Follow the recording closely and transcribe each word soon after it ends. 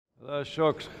خدا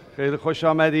شکر. خیلی خوش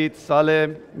آمدید.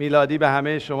 سال میلادی به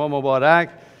همه شما مبارک.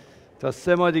 تا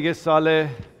 3 ماه دیگه سال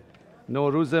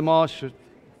نوروز ما شد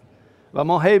و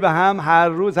ما هی به هم هر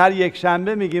روز هر یک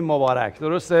شنبه میگیم مبارک.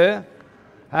 درسته؟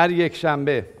 هر یک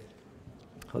شنبه.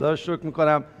 خدا شکر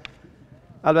میکنم.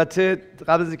 البته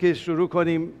قبل از اینکه شروع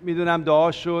کنیم میدونم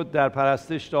دعا شد، در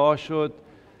پرستش دعا شد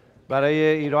برای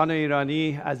ایران و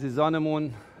ایرانی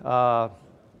عزیزانمون.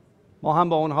 ما هم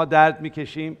با اونها درد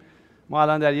میکشیم. ما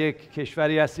الان در یک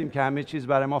کشوری هستیم که همه چیز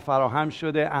برای ما فراهم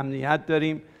شده، امنیت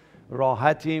داریم،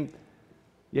 راحتیم.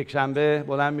 یک شنبه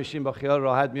بلند میشیم با خیال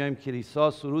راحت میایم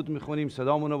کلیسا، سرود میخونیم،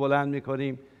 صدامون رو بلند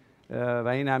میکنیم و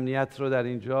این امنیت رو در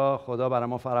اینجا خدا برای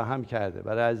ما فراهم کرده.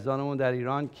 برای عزیزانمون در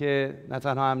ایران که نه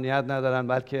تنها امنیت ندارن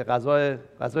بلکه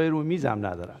غذای رو میز هم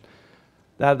ندارن.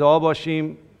 در دعا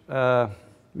باشیم.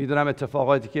 میدونم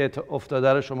اتفاقاتی که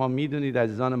افتاده رو شما میدونید.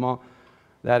 عزیزان ما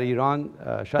در ایران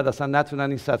شاید اصلا نتونن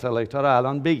این ستلایت ها رو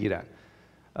الان بگیرن.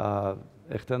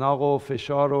 اختناق و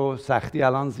فشار و سختی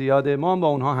الان زیاده. ما هم با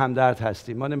اونها همدرد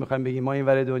هستیم. ما نمیخوایم بگیم ما این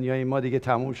ور دنیاییم، ما دیگه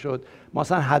تموم شد. ما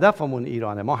اصلا هدفمون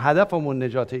ایرانه. ما هدفمون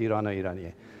نجات ایران و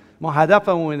ایرانیه. ما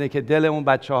هدفمون اینه که دل اون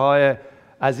بچه‌های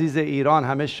عزیز ایران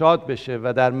همه شاد بشه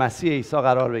و در مسیح عیسی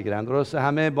قرار بگیرن. درسته؟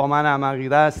 همه با من هم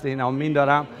عقیده هستین. آمین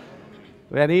دارم.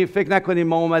 یعنی فکر نکنیم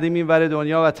ما اومدیم این ور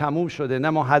دنیا و تموم شده. نه،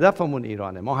 ما هدفمون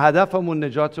ایرانه. ما هدفمون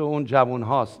نجات اون جوان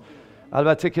هاست.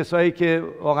 البته کسایی که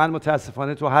واقعا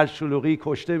متاسفانه تو هر شلوغی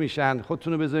کشته میشن،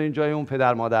 خودتون رو بذارین جای اون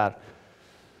پدر مادر.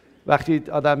 وقتی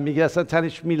آدم میگه اصلا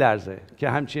تنش میلرزه که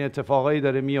همچین اتفاقایی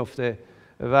داره میفته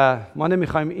و ما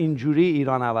نمیخوایم اینجوری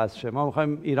ایران عوض شه. ما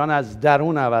میخوایم ایران از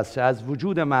درون عوض شه، از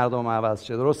وجود مردم عوض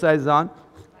شه. درسته عزیزان؟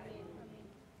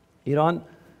 ایران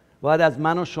باید از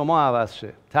من و شما عوض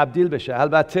شه، تبدیل بشه.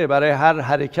 البته برای هر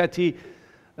حرکتی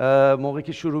موقعی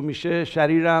که شروع میشه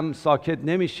شریرم ساکت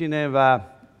نمیشینه و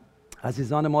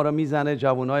عزیزان ما رو میزنه،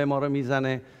 جوانای ما رو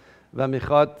میزنه و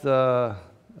میخواد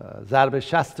ضرب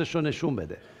شستش رو نشون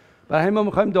بده. برای همین ما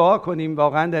میخوایم دعا کنیم،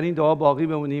 واقعا در این دعا باقی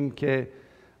بمونیم که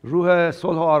روح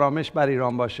صلح و آرامش بر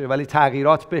ایران باشه، ولی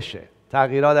تغییرات بشه،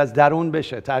 تغییرات از درون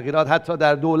بشه، تغییرات حتی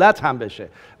در دولت هم بشه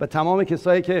و تمام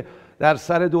کسایی که در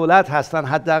سر دولت هستن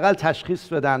حداقل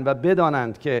تشخیص بدن و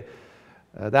بدانند که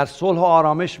در صلح و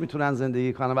آرامش میتونن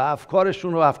زندگی کنن و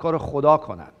افکارشون رو افکار خدا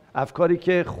کنن، افکاری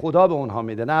که خدا به اونها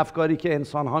میده، نه افکاری که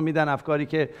انسان ها میدن، افکاری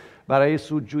که برای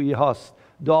سودجویی هاست.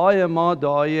 دعای ما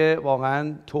دعای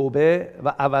واقعا توبه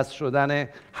و عوض شدن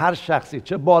هر شخصی،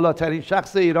 چه بالاترین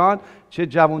شخص ایران چه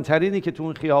جوانترینی که تو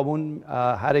اون خیابون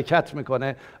حرکت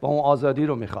میکنه و اون آزادی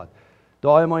رو میخواد.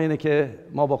 دعای ما اینه که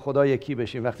ما با خدا یکی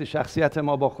بشیم. وقتی شخصیت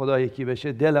ما با خدا یکی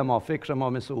بشه، دل ما، فکر ما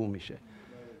مثل اون میشه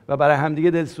و برای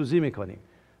همدیگه دلسوزی میکنیم،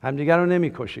 همدیگه رو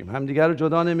نمیکشیم، همدیگه رو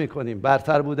جدا نمیکنیم.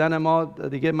 برتر بودن ما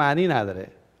دیگه معنی نداره.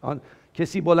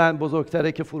 کسی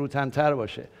بزرگتره که فروتن‌تر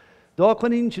باشه. دعا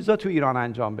کنین این چیزا تو ایران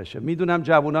انجام بشه. میدونم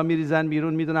جوونا میریزن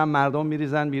بیرون، میدونم مردم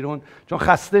میریزن بیرون چون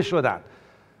خسته شدن،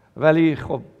 ولی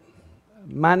خب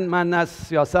من نه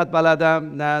سیاست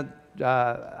بلدم نه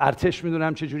ارتش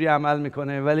میدونم چجوری عمل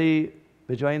میکنه، ولی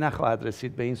به جایی نخواهد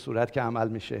رسید به این صورت که عمل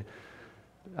میشه.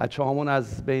 بچه‌هامون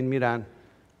از بین میرن.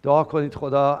 دعا کنید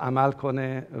خدا عمل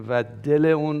کنه و دل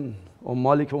اون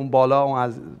عمالی که اون بالا، اون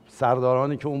از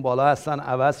سردارانی که اون بالا هستن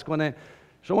عوض کنه.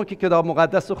 شما که کتاب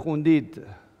مقدس رو خوندید،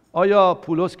 آیا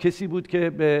پولس کسی بود که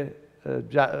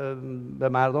به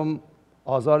مردم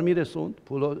آزار میرسوند؟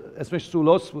 اسمش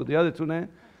سولوس بود، یادتونه؟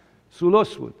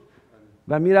 سولوس بود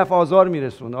و میرفت آزار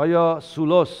میرسوند. آیا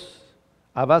سولوس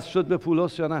عوض شد به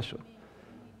پولس یا نشد؟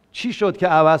 چی شد که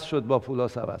عوض شد با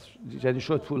پولس؟ عوض شد یعنی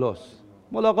شد پولس.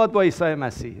 ملاقات با عیسی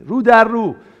مسیح، رو در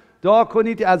رو. دعا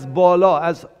کنید از بالا،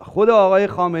 از خود آقای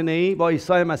خامنه ای با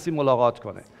عیسی مسیح ملاقات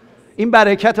کنه. این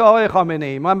برکت آقای خامنه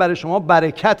ای. من برای شما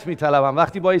برکت میطلبم.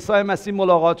 وقتی با عیسی مسیح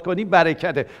ملاقات کنی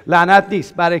برکته، لعنت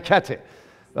نیست، برکته.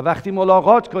 و وقتی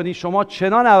ملاقات کنی شما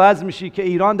چنان عوض میشی که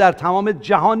ایران در تمام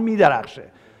جهان میدرخشه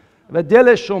و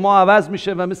دل شما عوض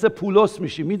میشه و مثل پولس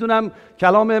میشی. میدونم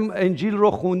کلام انجیل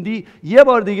رو خوندی، یه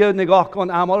بار دیگه نگاه کن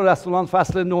اعمال رسولان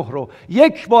فصل 9 رو،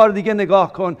 یک بار دیگه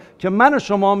نگاه کن که من و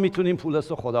شما میتونیم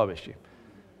پولس و خدا بشیم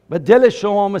و دل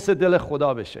شما مثل دل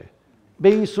خدا بشه. به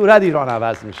این صورت ایران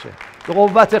عوض میشه، به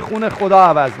قوت خون خدا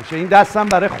عوض میشه. این دستم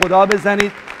برای خدا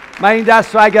بزنید. من این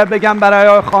دست رو اگر بگم برای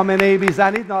آقای خامنه ای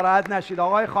بزنید ناراحت نشید.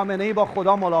 آقای خامنه ای با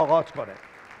خدا ملاقات کنه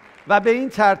و به این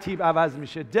ترتیب عوض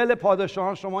میشه. دل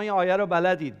پادشاهان، شما این آیه رو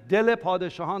بلدید، دل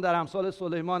پادشاهان در امثال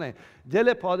سلیمانه.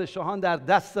 دل پادشاهان در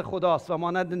دست خداست و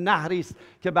مانند نهری است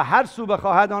که به هر سو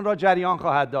بخواهد آن را جریان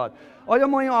خواهد داد. آیا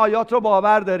ما این آیات رو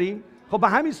باور داریم؟ خب به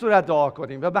همین صورت دعا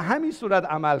کنیم و به همین صورت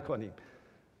عمل کنیم.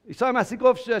 عیسی مسیح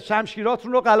گفت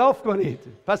شمشیراتون رو غلاف کنید.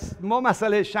 پس ما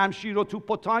مسئله شمشیر و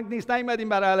توپ و تانک نیست، نیومدیم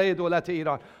برای علیه دولت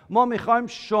ایران. ما میخوایم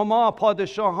شما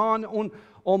پادشاهان، اون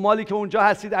عمالی که اونجا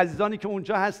هستید، عزیزانی که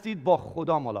اونجا هستید، با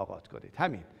خدا ملاقات کنید.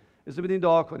 همین. اجازه بدین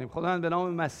دعا کنیم. خداوند به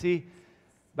نام مسیح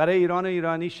برای ایران و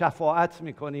ایرانی شفاعت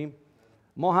میکنیم.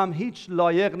 ما هم هیچ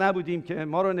لایق نبودیم که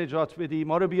ما رو نجات بدی،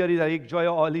 ما رو بیاری در یک جای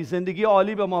عالی، زندگی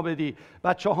عالی به ما بدی،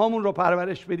 بچه‌هامون رو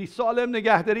پرورش بدی، سالم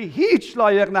نگهداری. هیچ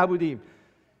لایق نبودیم.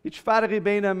 هیچ فرقی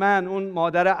بین من، اون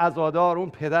مادر عزادار، اون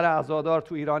پدر عزادار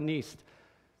تو ایران نیست.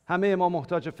 همه ما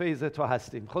محتاج فیض تو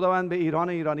هستیم. خداوند به ایران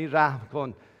و ایرانی رحم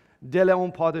کن. دل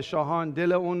اون پادشاهان،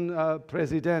 دل اون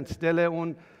پرزیدنت، دل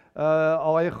اون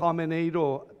آقای خامنه ای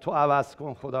رو تو عوض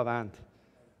کن خداوند،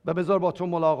 و بذار با تو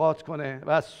ملاقات کنه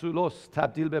و از سولوس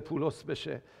تبدیل به پولس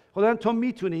بشه. خداوند تو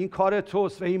میتونی، این کار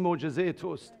توست و این معجزه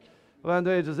توست. خداوند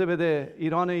اجازه بده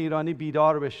ایران و ایرانی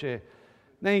بیدار بشه،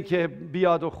 نه اینکه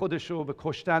بیاد و خودشو به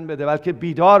کشتن بده، بلکه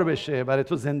بیدار بشه برای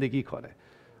تو زندگی کنه.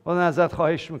 خداوند ازت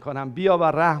خواهش میکنم بیا و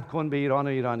رحم کن به ایران و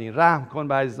ایرانی، رحم کن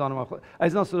به عزیزان ما.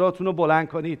 عزیزان صداتون رو بلند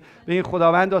کنید به این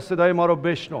خداوند، صدای ما رو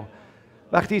بشنو.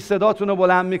 وقتی صداتون رو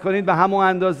بلند میکنید به همون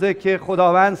اندازه که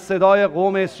خداوند صدای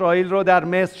قوم اسرائیل رو در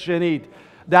مصر شنید،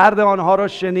 درد آنها رو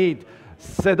شنید،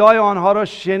 صدای آنها رو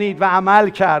شنید و عمل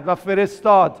کرد و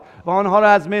فرستاد و آنها رو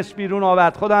از مصر بیرون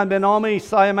آورد. خداوند به نام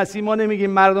عیسی مسیح ما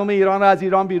نمیگیم مردم ایران رو از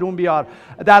ایران بیرون بیار،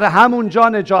 در همونجا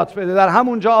نجات بده، در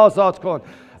همونجا آزاد کن.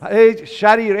 ای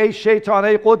شریر، ای شیطان،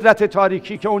 ای قدرت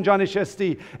تاریکی که اونجا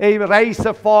نشستی، ای رئیس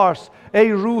فارس،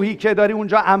 ای روحی که داری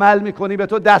اونجا عمل میکنی، به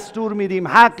تو دستور میدیم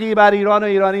حقی بر ایران و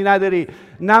ایرانی نداری.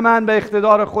 نه من به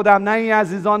اقتدار خودم، نه این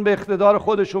عزیزان به اقتدار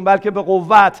خودشون، بلکه به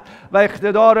قوت و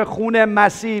اقتدار خون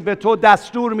مسیح به تو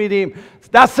دستور میدیم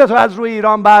دستتو از روی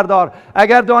ایران بردار.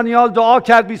 اگر دانیال دعا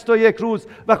کرد 21 روز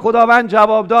و خداوند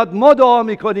جواب داد، ما دعا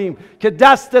میکنیم که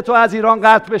دستتو از ایران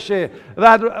قطع بشه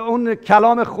و اون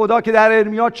کلام خدا که در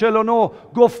ارمیا 49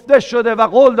 گفته شده و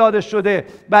قول داده شده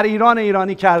بر ایران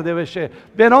ایرانی کرده بشه.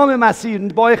 به نام مسیح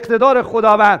با اقتدار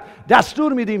خداوند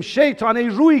دستور میدیم شیطان، ای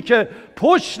روحی که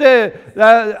پشت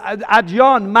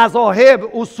ادیان، مذاهب،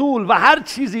 اصول و هر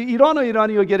چیزی ایران و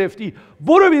ایرانی رو گرفتی،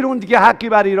 برو بیرون دیگه، حقی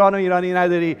بر ایران و ایرانی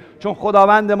نداری، چون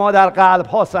خداوند ما در قلب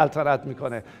ها سلطنت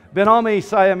میکنه. به نام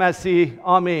عیسی مسیح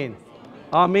آمین.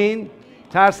 آمین.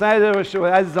 ترس نداره باشه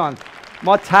عزیزان،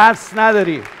 ما ترس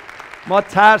نداریم، ما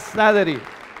ترس نداریم،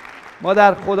 ما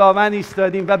در خداوند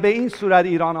ایستادیم و به این صورت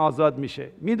ایران آزاد میشه.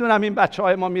 میدونم این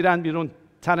بچهای ما میرن بیرون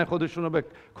تن خودشون رو به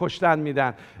کشتن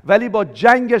میدن، ولی با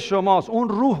جنگ شماست اون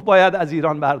روح باید از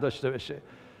ایران برداشته بشه.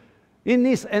 این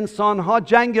نیست انسانها،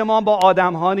 جنگ ما با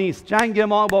آدمها نیست، جنگ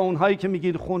ما با اونهایی که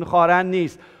میگید خونخوارن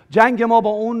نیست، جنگ ما با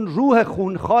اون روح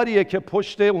خونخواریه که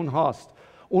پشت اونهاست.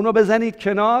 اونو بزنید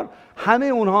کنار، همه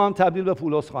اونها هم تبدیل به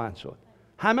پولس خواهند شد،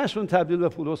 همشون تبدیل به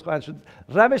پولس خواهند شد.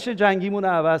 روش جنگیمون رو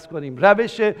عوض کنیم.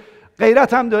 روش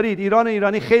غیرت هم دارید، ایران و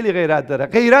ایرانی خیلی غیرت داره،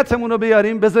 غیرتمون رو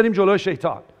بیاریم بذاریم جلوی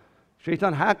شیطان.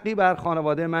 شیطان حقی بر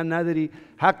خانواده من نداری،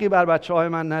 حقی بر بچه‌های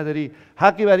من نداری،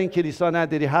 حقی بر این کلیسا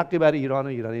نداری، حقی بر ایران و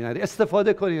ایرانی نداری.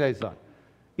 استفاده کنید عزیزان،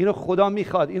 اینو خدا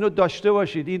میخواد، اینو داشته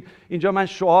باشید. اینجا من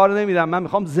شعار نمیدم، من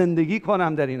میخوام زندگی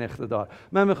کنم در این اقتدار.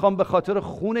 من میخوام به خاطر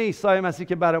خون عیسی مسیح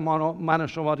که برای من و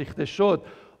شما ریخته شد،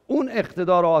 اون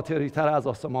اقتدار و اتوریته از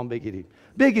آسمان بگیرید.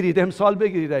 امسال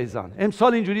بگیرید عزیزان،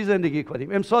 امسال اینجوری زندگی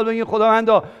کنیم. امسال بگید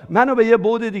خداوندا منو به یه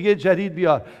بعد دیگه جدید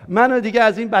بیار، منو دیگه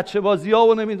از این بچه بازی‌ها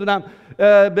و نمیدونم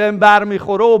بهم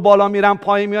برمیخوره و بالا میرم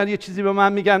پایین میاد یه چیزی به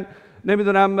من میگن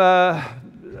نمیدونم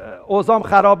اوضاعم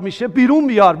خراب میشه، بیرون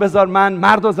بیار. بذار من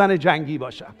مرد و زن جنگی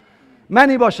باشم،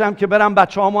 منی باشم که برم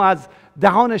بچه‌هامو از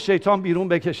دهان شیطان بیرون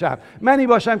بکشم، منی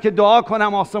باشم که دعا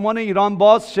کنم آسمان ایران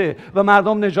باز شه و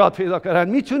مردم نجات پیدا کنن.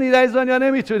 میتونید عزیزان یا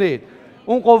نمیتونید؟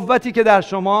 اون قوتی که در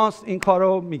شماست این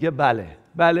کارو میگه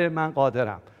بله من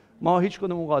قادرم. ما هیچ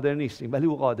کدوم قادر نیستیم ولی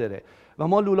او قادره و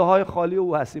ما لوله های خالی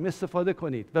او هستیم. استفاده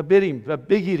کنید و بریم و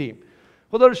بگیریم.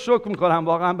 خدا رو شکر میکنم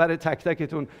واقعا برای تک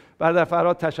تکتون. برادر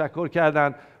فراد تشکر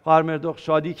کردن، خواهر مردوخ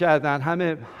شادی کردن،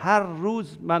 همه هر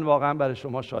روز من واقعا برای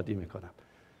شما شادی میکنم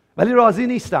ولی راضی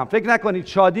نیستم. فکر نکنید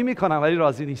شادی میکنم ولی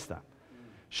راضی نیستم.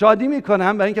 شادی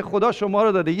میکنم برای اینکه خدا شما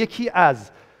رو داده. یکی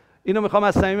از اینو میخوام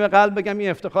از صمیم قلب بگم، این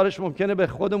افتخارش ممکنه به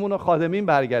خودمون و خادمین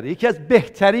برگرده. یکی از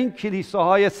بهترین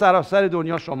کلیساهای سراسر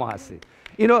دنیا شما هستید.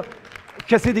 اینو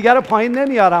کسی دیگر رو پایین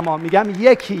نمیارم، میگم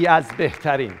یکی از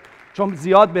بهترین، چون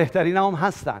زیاد بهترین هم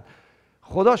هستن.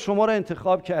 خدا شما رو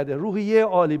انتخاب کرده، روحیه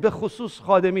عالی، به خصوص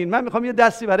خادمین. من میخوام یه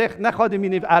دستی برای نه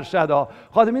خادمین ارشدا،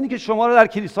 خادمینی که شما رو در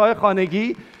کلیساهای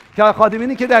خانگی، که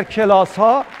خادمینی که در کلاس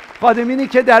ها، خادمینی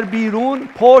که در بیرون،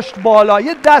 پشت بالا،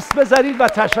 یه دست بذارید و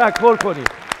تشکر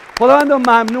کنید. خداوند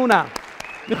ممنونم،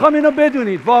 میخوام اینو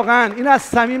بدونید، واقعا این از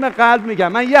صمیم قلب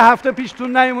میگم. من یه هفته پیش تو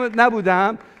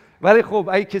نبودم، ولی خب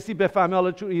اگه کسی بفهمه،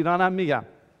 حالا تو ایرانم میگم،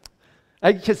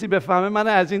 اگه کسی بفهمه من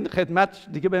از این خدمت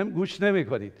دیگه بهم گوش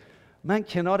نمیکنید. من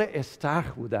کنار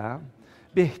استخر بودم،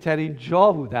 بهترین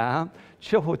جا بودم،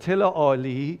 چه هتل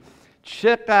عالی،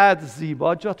 چقدر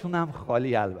زیبا، جاتونم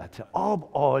خالی البته، آب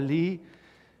عالی.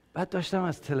 بعد داشتم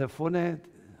از تلفن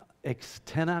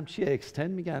اکستنم، چیه اکستن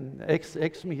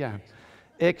میگن؟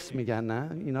 اکس میگن نه؟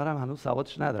 اینا رو هم هنوز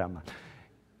سوادش ندارم من.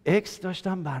 اکس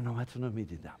داشتم برنامه‌تون رو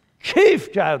میدیدم،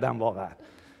 کیف کردم، واقعا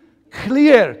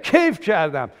کیف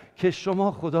کردم که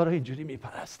شما خدا رو اینجوری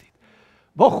میپرستید،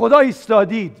 با خدا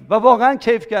ایستادید و واقعا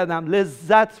کیف کردم،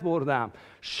 لذت بردم،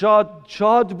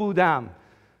 شاد بودم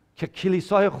که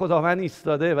کلیسای خداوند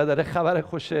ایستاده و داره خبر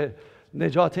خوش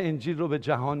نجات انجیل رو به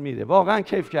جهان میده. واقعا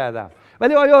کیف کردم.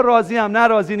 ولی آیا راضیم؟ نه،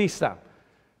 راضی نیستم.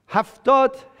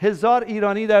 70,000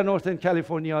 ایرانی در نورتن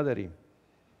کالیفرنیا داریم.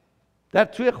 در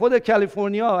توی خود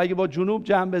کالیفرنیا اگه با جنوب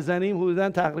جمع بزنیم حدوداً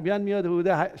تقریباً میاد حدود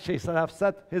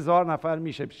 600-700 هزار نفر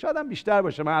میشه، شاید هم بیشتر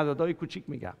باشه، من عددهای کوچیک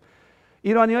میگم.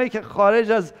 ایرانیایی که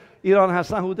خارج از ایران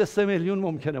هستن حدود 3 میلیون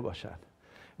ممکنه باشن،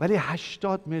 ولی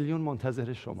 80 میلیون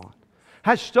منتظر شما،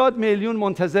 80 میلیون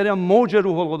منتظر موج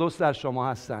روح القدس در شما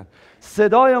هستن،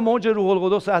 صدای موج روح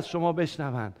القدس از شما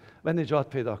بشنون و نجات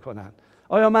پیدا کنن.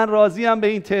 آیا من راضیم به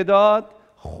این تعداد؟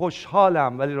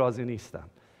 خوشحالم، ولی راضی نیستم.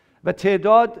 و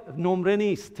تعداد نمره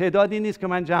نیست، تعدادی نیست که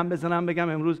من جمع بزنم بگم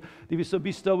امروز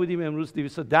 220 تا بودیم، امروز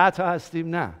 210 تا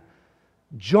هستیم. نه،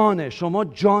 جان شما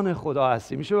جان خدا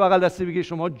هستی. میشه بغل دستی بگی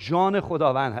شما جان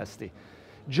خداوند هستی،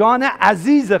 جان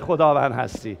عزیز خداوند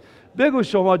هستی. بگو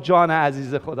شما جان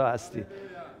عزیز خدا هستی.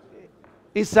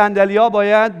 این صندلی‌ها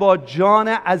باید با جان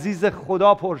عزیز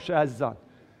خدا پرشه. عزیزان،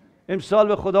 امسال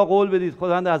به خدا قول بدید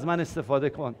خداوند از من استفاده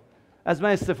کن، از من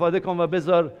استفاده کن و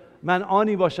بذار من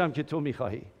آنی باشم که تو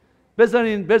می‌خواهی.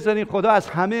 بذارین خدا از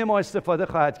همه ما استفاده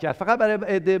خواهد کرد. فقط برای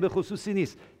عده به خصوصی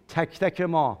نیست، تک تک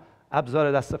ما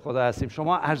ابزار دست خدا هستیم.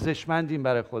 شما ارزشمندین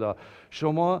برای خدا،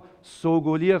 شما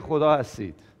سوگلی خدا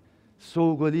هستید.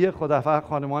 سوگلی خدا، فقط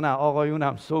خانمان نه، آقایون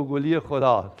هم سوگلی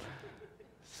خدا،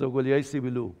 سوگلی های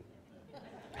سیبیلو،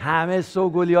 همه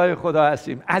سوگلی های خدا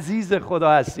هستیم، عزیز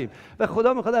خدا هستیم و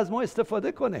خدا میخواد از ما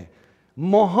استفاده کنه.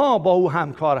 ماها با او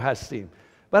همکار هستیم.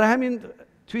 برای همین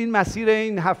تو این مسیر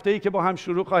این هفته‌ای که با هم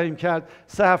شروع خواهیم کرد،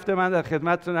 3 هفته من در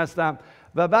خدمتتون هستم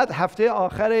و بعد هفته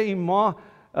آخر این ماه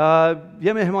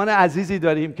یه مهمان عزیزی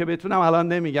داریم که بتونم الان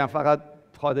نمیگم، فقط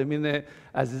خادمین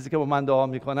عزیزی که با من دعا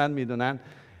میکنن میدونن.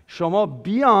 شما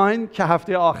بیاین که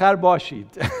هفته آخر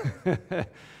باشید.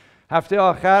 هفته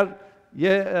آخر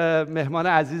یه مهمان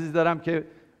عزیزی دارم که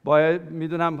باید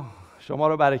میدونم شما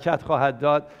رو برکت خواهد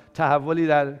داد. تحولی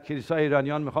در کلیسای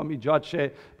ایرانیان میخوام ایجاد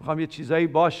شه، میخوام یه چیزایی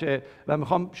باشه و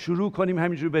میخوام شروع کنیم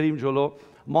همینجور بریم جلو.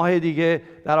 ماه دیگه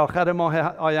در آخر ماه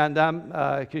آیندهم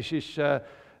کشیش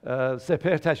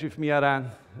سپهر تشریف میارن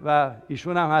و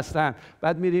ایشون هم هستن.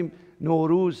 بعد میریم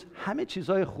نوروز، همه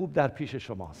چیزای خوب در پیش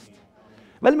شماست.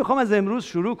 ولی میخوام از امروز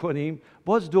شروع کنیم،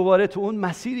 باز دوباره تو اون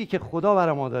مسیری که خدا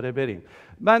برای ما داره بریم.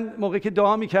 من موقعی که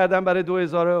دعا میکردم برای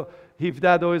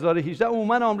 2017 2018،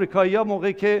 عموما آمریکایی‌ها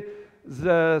موقعی که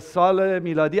سال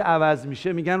میلادی عوض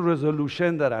میشه میگن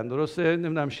رزولوشن دارن، درسته؟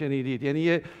 نمیدونم شنیدید؟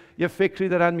 یعنی یه فکری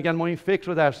دارن، میگن ما این فکر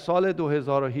رو در سال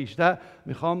 2018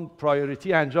 میخوام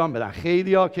پرایوریتی انجام بدن.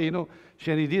 خیلی‌ها که اینو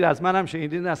شنیدید، از منم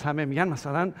شنیدید، از همه، میگن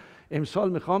مثلا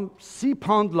امسال میخوام 30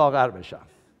 پوند لاغر بشم.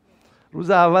 روز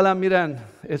اولم میرن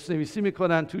اسنویسی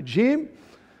میکنن تو جیم،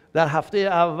 در هفته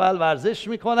اول ورزش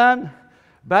میکنن،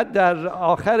 بعد در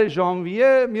آخر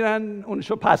ژانویه میرن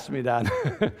اونشو پس میدن.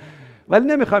 ولی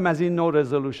نمیخوایم از این نوع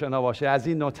رزولوشن ها باشه، از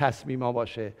این نوع تصمیم ها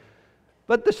باشه.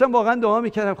 بعد داشتم واقعا دعا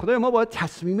میکردم خدای ما باید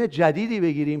تصمیم جدیدی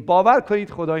بگیریم. باور کنید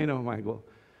خدا اینو به من گفت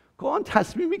که آن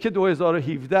تصمیمی که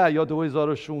 2017 یا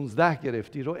 2016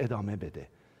 گرفتی رو ادامه بده.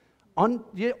 آن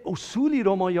یه اصولی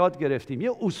رو ما یاد گرفتیم،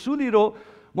 یه اصولی رو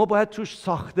ما باید توش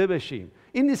ساخته بشیم.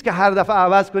 این نیست که هر دفعه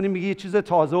عوض کنیم میگه یه چیز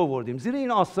تازه آوردیم. زیر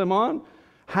این آسمان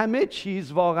همه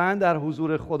چیز واقعا در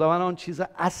حضور خداوند آن چیز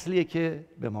اصلیه که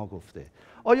به ما گفته.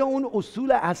 آیا اون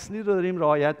اصول اصلی رو داریم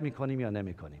رعایت میکنیم یا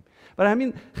نمیکنیم؟ برای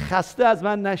همین خسته از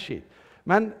من نشید.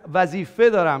 من وظیفه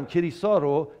دارم کلیسا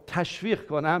رو تشویق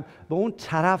کنم به اون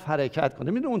طرف حرکت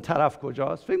کنه. میدونید اون طرف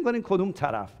کجاست؟ فکر کنید کدوم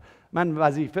طرف؟ من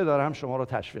وظیفه دارم شما رو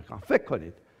تشویق کنم. فکر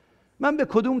کنید من به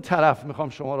کدوم طرف میخوام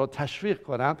شما رو تشویق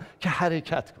کنم که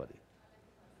حرکت کنید؟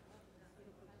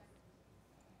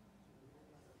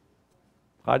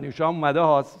 قرنوشام اومده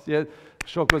هاست، یه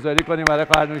شکرگزاری کنیم برای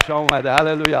قرنوشام اومده.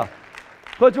 هللویا.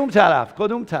 کدوم طرف؟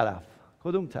 کدوم طرف؟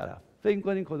 کدوم طرف؟ فکر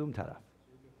کنین کدوم طرف؟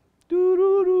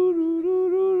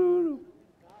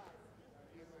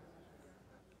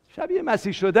 شبیه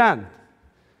مسیح شدن،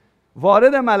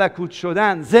 وارد ملکوت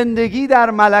شدن، زندگی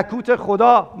در ملکوت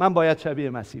خدا. من باید شبیه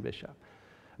مسیح بشم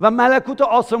و ملکوت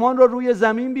آسمان رو روی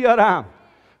زمین بیارم.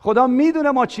 خدا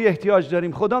میدونه ما چی احتیاج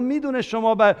داریم. خدا میدونه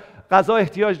شما به غذا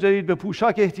احتیاج دارید، به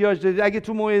پوشاک احتیاج دارید. اگه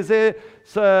تو موعظه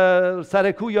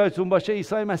سر کوه یادتون باشه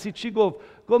عیسی مسیح چی گفت؟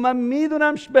 گفت من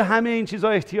میدونم به همه این چیزها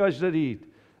احتیاج دارید.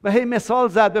 و هی مثال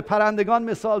زد، به پرندگان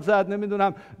مثال زد،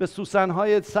 نمیدونم به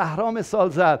سوسنهای صحرا مثال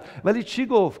زد. ولی چی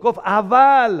گفت؟ گفت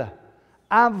اول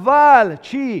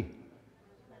چی؟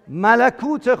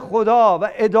 ملکوت خدا و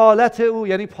عدالت او،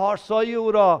 یعنی پارسایی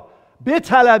او را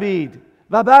بطلبید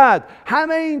و بعد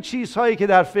همه این چیزهایی که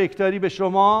در فکر داری به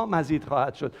شما مزید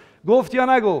خواهد شد. گفت یا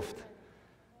نگفت؟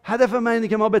 هدف من اینه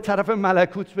که ما به طرف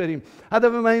ملکوت بریم.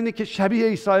 هدف من اینه که شبیه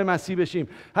عیسی مسیح بشیم.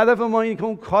 هدف ما اینه که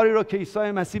اون کاری رو که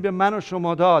عیسی مسیح به من و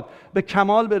شما داد به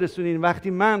کمال برسونیم. وقتی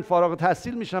من فارغ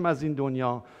التحصیل میشم از این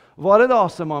دنیا، وارد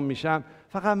آسمان میشم،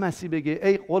 فقط مسیح بگه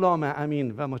ای غلام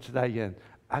امین و متدین،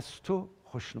 از تو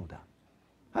خوشنودم.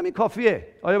 همین کافیه.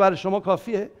 آیا برای شما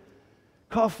کافیه؟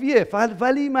 کافیه.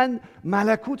 ولی من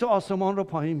ملکوت آسمان رو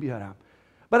پایین بیارم.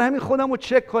 برای همین خودم رو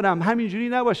چک کنم، همینجوری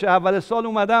نباشه اول سال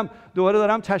اومدم دوباره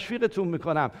دارم تشویقتون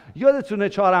میکنم. یادتونه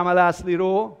 4 عمل اصلی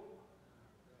رو؟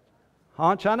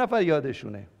 چند نفر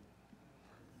یادشونه؟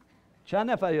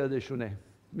 چند نفر یادشونه؟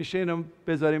 میشه اینو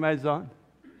بذاریم عزیزان؟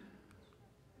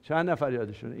 چند نفر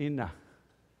یادشونه؟ این نه.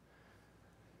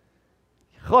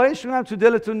 خواهش میکنم تو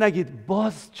دلتون نگید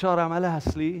باز 4 عمل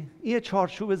اصلی. این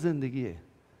چارچوب زندگیه،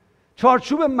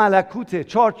 چارچوب ملکوته،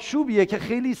 چارچوبیه که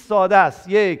خیلی ساده است.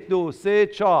 1 2 3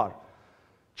 4.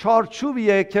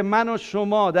 چارچوبیه که من و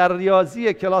شما در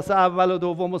ریاضی کلاس اول و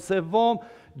دوم و سوم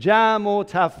جمع و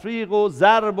تفریق و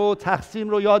ضرب و تقسیم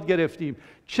رو یاد گرفتیم.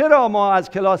 چرا ما از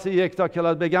کلاس 1 تا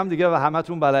کلاس بگم دیگه و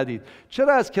همتون بلدید،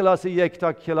 چرا از کلاس 1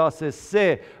 تا کلاس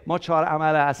 3 ما 4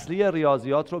 عمل اصلی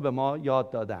ریاضیات رو به ما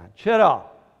یاد دادن؟ چرا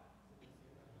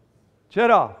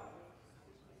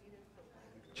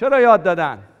یاد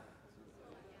دادن؟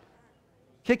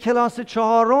 که کلاس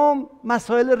 4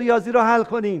 مسائل ریاضی رو حل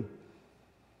کنیم،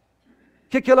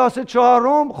 که کلاس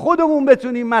 4 خودمون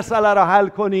بتونیم مسئله رو حل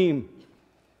کنیم.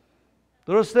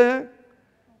 درسته؟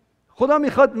 خدا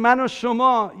میخواد من و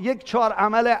شما یک 4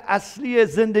 عمل اصلی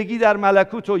زندگی در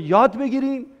ملکوت رو یاد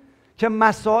بگیریم که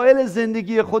مسائل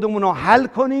زندگی خودمون رو حل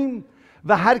کنیم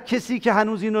و هر کسی که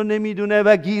هنوز این رو نمیدونه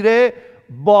و گیره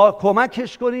با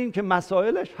کمکش کنیم که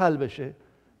مسائلش حل بشه.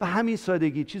 به همین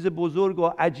سادگی. چیز بزرگ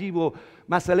و عجیب و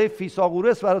مسئله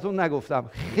فیثاغورس براتون نگفتم،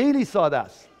 خیلی ساده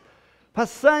است. پس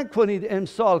سعی کنید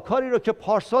امسال کاری رو که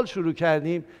پارسال شروع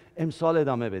کردیم امسال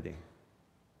ادامه بدیم.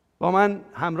 با من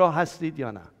همراه هستید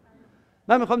یا نه؟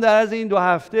 من میخوام در عرض این 2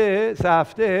 هفته 3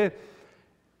 هفته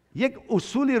یک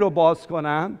اصولی رو باز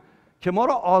کنم که ما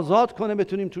رو آزاد کنه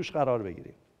بتونیم توش قرار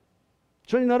بگیریم.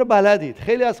 چون اینا رو بلدید.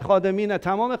 خیلی از خادمین،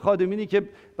 تمام خادمینی که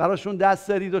براشون دست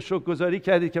دارید و شکرگزاری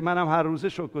کردید که منم هر روز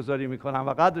شکرگزاری میکنم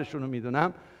و قدرشون رو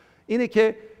میدونم، اینه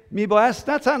که میبایست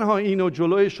نه تنها اینو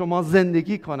جلوی شما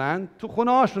زندگی کنن، تو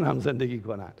خونه هاشون هم زندگی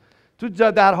کنن، تو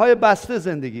درهای بسته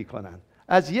زندگی کنن،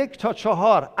 از 1 تا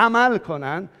 4 عمل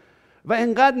کنن و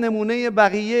انقدر نمونه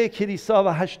بقیه کلیسا و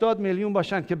 80 میلیون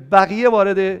باشن که بقیه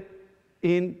وارد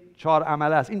این 4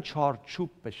 عمل است، این چارچوب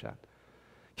بشن،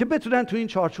 که بتونن تو این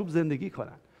چارچوب زندگی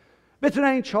کنن، بتونن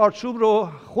این چارچوب رو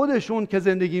خودشون که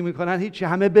زندگی میکنن هیچی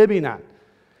همه ببینن،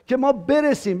 که ما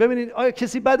برسیم. ببینید آیا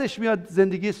کسی بدش میاد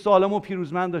زندگی سالم و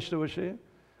پیروزمند داشته باشه؟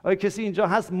 آیا کسی اینجا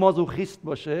هست مازوخیست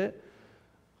باشه،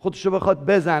 خودشو بخواد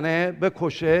بزنه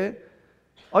بکشه؟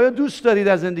 آیا دوست دارید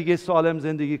در زندگی سالم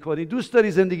زندگی کنید؟ دوست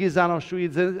دارید زندگی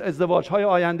زناشویی، ازدواج‌های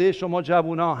آینده شما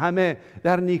جوونا همه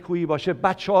در نیکویی باشه،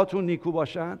 بچه‌هاتون نیکو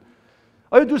باشن؟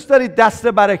 آیا دوست دارید دست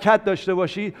برکت داشته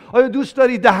باشید؟ آیا دوست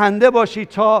دارید دهنده باشید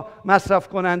تا مصرف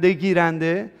کننده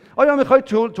گیرنده؟ آیا میخوای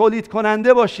تولید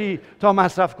کننده باشی تا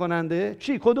مصرف کننده؟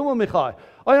 چی؟ کدومو میخوای؟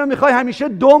 آیا میخوای همیشه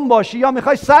دم باشی یا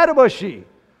میخوای سر باشی؟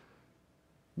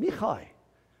 میخوای.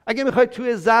 اگه میخوای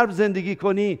توی ضرب زندگی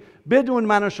کنی، بدون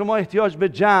من و شما احتیاج به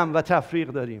جمع و تفریق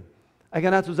داریم. اگه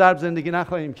نه تو ضرب زندگی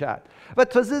نخواهیم کرد. و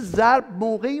تازه ضرب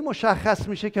موقعی مشخص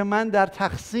میشه که من در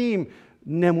تقسیم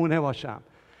نمونه باشم.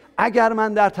 اگر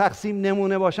من در تقسیم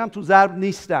نمونه باشم تو ضرب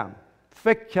نیستم،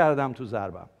 فکر کردم تو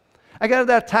ضربم. اگر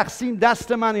در تقسیم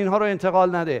دست من اینها رو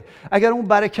انتقال نده، اگر اون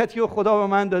برکتی رو خدا به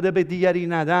من داده به دیگری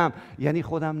ندم، یعنی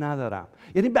خودم ندارم،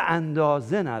 یعنی به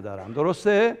اندازه ندارم.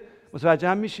 درسته؟ متوجه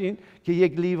هم میشین که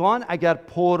یک لیوان اگر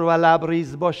پر و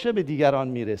لبریز باشه به دیگران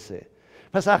میرسه.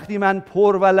 پس وقتی من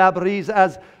پر و لبریز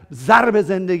از ضرب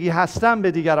زندگی هستم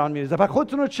به دیگران میرسه. پس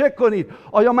خودتون رو چک کنید،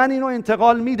 آیا من اینو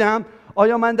انتقال میدم؟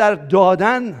 آیا من در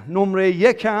دادن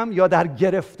نمره 1م یا در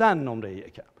گرفتن نمره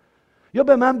 1م؟ یا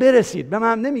به من برسید. به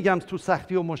من نمیگم تو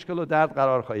سختی و مشکل و درد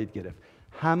قرار خواهید گرفت،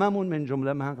 هممون من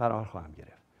جمله من قرار خواهم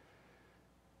گرفت،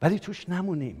 ولی توش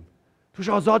نمونیم، توش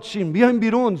آزاد شیم، بیایم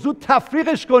بیرون، زود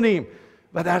تفریقش کنیم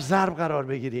و در ضرب قرار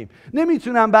بگیریم.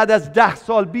 نمیتونم بعد از 10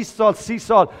 سال 20 سال 30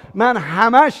 سال من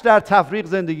همش در تفریق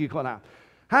زندگی کنم،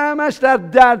 همش در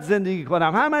درد زندگی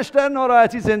کنم، همش در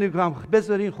ناراحتی زندگی کنم.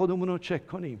 بذارین خودمون رو چک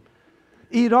کنیم.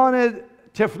 ایران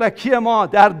تفلکی ما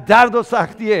در درد و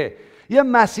سختیه. یه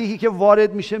مسیحی که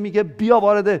وارد میشه میگه بیا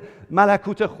وارد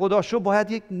ملکوت خدا شو،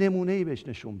 باید یک نمونه‌ای بهش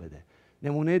نشون بده.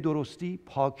 نمونه درستی،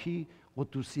 پاکی،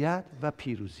 قدوسیت و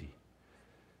پیروزی.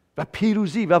 و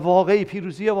پیروزی و واقعی،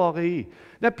 پیروزی واقعی،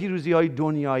 نه پیروزی های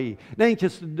دنیایی. نه اینکه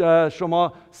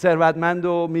شما ثروتمند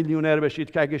و میلیونر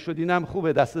بشید که اگه شدین هم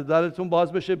خوبه، دست دارتون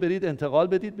باز بشه برید انتقال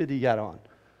بدید به دیگران،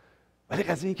 ولی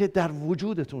قضیه این که در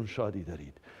وجودتون شادی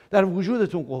دارید، در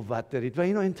وجودتون قوت دارید و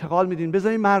اینو انتقال میدین.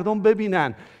 بذارید مردم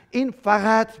ببینن. این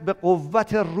فقط به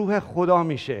قوت روح خدا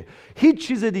میشه، هیچ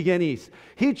چیز دیگه نیست.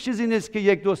 هیچ چیزی نیست که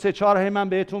 1 2 3 4 من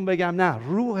بهتون بگم. نه،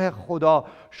 روح خدا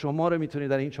شما رو میتونه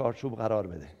در این چارچوب قرار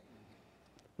بده.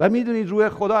 و میدونید روح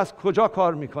خدا از کجا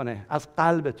کار میکنه؟ از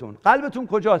قلبتون. قلبتون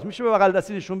کجاست؟ میشه به بغل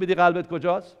دستی نشون بدی قلبت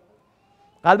کجاست؟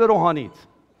 قلب روحانیت.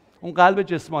 اون قلب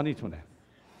جسمانیتونه.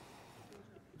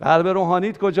 قلب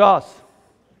روحانیت کجاست؟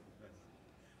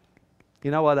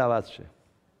 اینا باید عوض شه.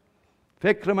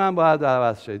 فکر من باید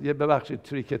عوض شه. یه ببخشید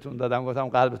تریکتون دادم، گفتم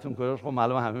قلبتون کجاست؟ خب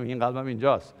معلومه همه میگن قلبم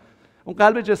اینجاست. اون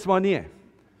قلب جسمانیه.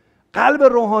 قلب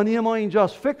روحانی ما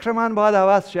اینجاست. فکر من باید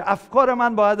عوض شه، افکار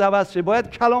من باید عوض شه. باید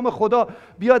کلام خدا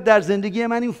بیاد در زندگی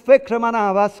من، این فکر من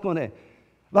عوض کنه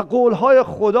و قولهای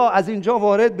خدا از اینجا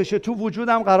وارد بشه، تو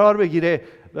وجودم قرار بگیره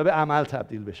و به عمل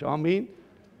تبدیل بشه. آمین.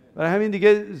 برای همین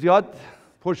دیگه زیاد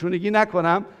پرچونگی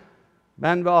نکنم.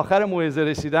 من به آخر موعظه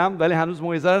رسیدم ولی هنوز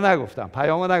موعظه رو نگفتم،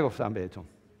 پیامو نگفتم بهتون.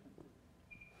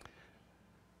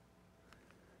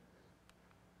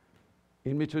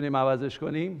 این میتونیم عوضش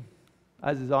کنیم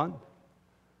عزیزان؟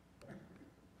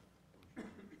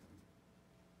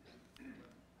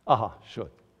 آها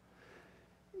شد.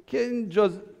 که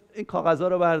این کاغذها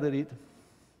رو بردارید.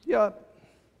 یا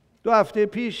 2 هفته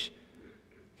پیش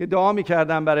که دعا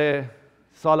میکردم برای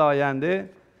سال آینده،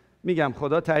 میگم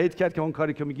خدا تایید کرد که اون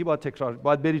کاری که میگی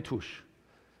باید بری توش.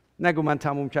 نگو من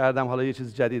تموم کردم حالا یه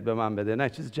چیز جدید به من بده. نه،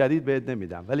 چیز جدید بهت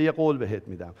نمیدم، ولی یه قول بهت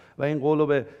میدم و این قول رو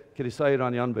به کلیسای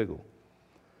ایرانیان بگو.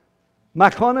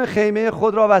 مکان خیمه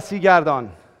خود را وسیع گردان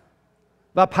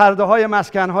و پرده های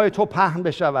مسکن های تو پهن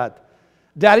بشود.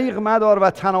 دریغ مدار و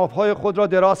طنابهای خود را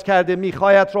دراز کرده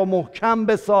میخایت را محکم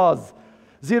بساز،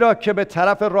 زیرا که به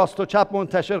طرف راست و چپ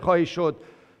منتشر خواهی شد،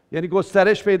 یعنی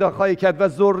گسترش پیدا خواهی کرد و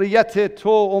ذریت تو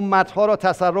امتها را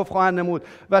تصرف خواهند نمود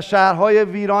و شهرهای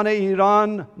ویران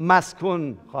ایران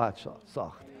مسکن خواهد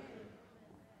ساخت.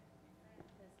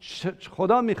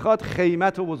 خدا میخواد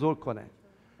خیمت رو بزرگ کنه.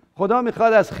 خدا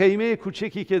میخواد از خیمه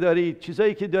کوچکی که داری،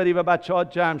 چیزایی که داری و بچه‌ها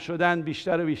جمع شدن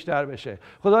بیشتر و بیشتر بشه.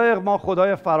 خدای ما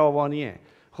خدای فراوانیه.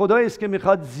 خدایی است که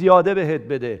میخواد زیاده بهت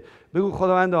بده. بگو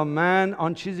خداوندا من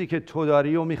آن چیزی که تو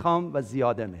داری رو میخوام و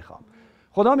زیاده میخوام.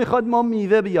 خدا میخواد ما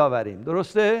میوه بیاوریم،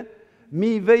 درسته؟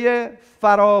 میوه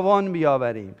فراوان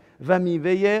بیاوریم و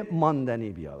میوه ماندنی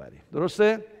بیاوریم،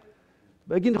 درسته؟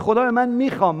 بگین خدای من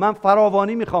میخوام، من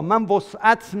فراوانی میخوام، من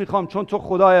وسعت میخوام، چون تو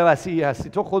خدای وسیعی هستی،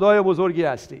 تو خدای بزرگی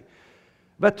هستی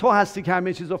و تو هستی که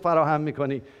همه چیز رو فراهم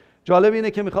میکنی. جالب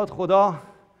اینه که میخواد خدا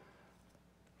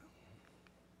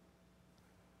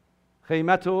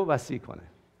خیمت رو وسیع کنه،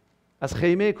 از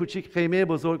خیمه کوچیک خیمه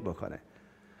بزرگ بکنه.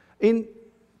 این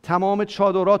تمام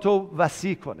چادرات رو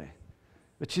وسیع کنه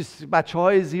و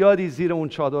بچه‌های زیادی زیر اون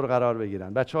چادر قرار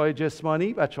بگیرن، بچه‌های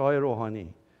جسمانی، بچه‌های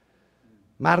روحانی.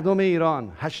 مردم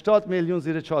ایران 80 میلیون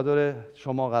زیر چادر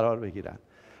شما قرار بگیرن.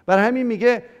 برای همین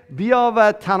میگه بیا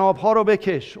و طناب‌ها رو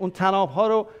بکش. اون طناب‌ها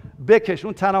رو بکش.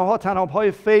 اون طناب‌ها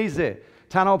طناب‌های فیضه،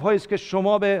 طناب‌هایی است که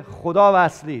شما به خدا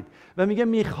وصلید و میگه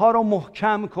میخ‌ها رو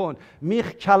محکم کن.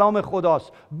 میخ کلام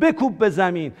خداست. بکوب به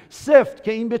زمین سفت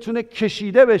که این بتونه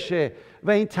کشیده بشه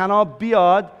و این طناب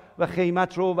بیاد و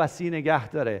خیمت رو وسیع نگه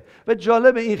داره. و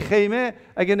جالب این خیمه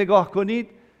اگه نگاه کنید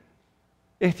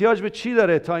احتیاج به چی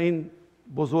داره تا این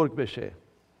بزرگ بشه؟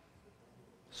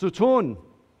 ستون.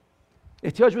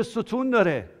 احتیاج به ستون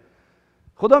داره.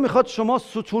 خدا میخواد شما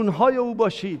ستونهای او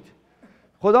باشید.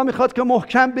 خدا میخواد که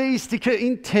محکم بایستی که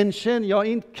این تنشن یا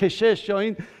این کشش یا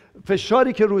این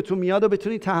فشاری که رویتون میاد رو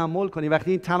بتونید تحمل کنی.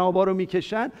 وقتی این طنابا رو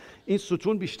میکشن این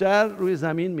ستون بیشتر روی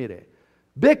زمین میره.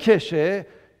 بکشه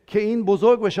که این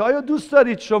بزرگ بشه. آیا دوست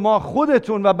دارید شما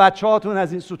خودتون و بچه‌هاتون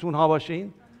از این ستونها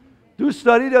باشین؟ دوست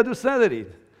دارید یا دوست ندارید؟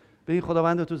 به این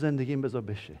خداوند تو زندگیم بذار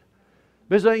بشه.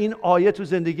 بذار این آیه تو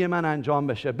زندگی من انجام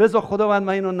بشه. بذار خداوند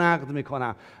من اینو نقد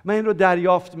میکنم، من این رو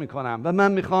دریافت میکنم و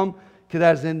من میخوام که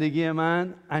در زندگی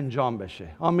من انجام بشه.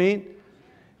 آمین.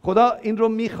 خدا این رو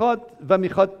میخواد و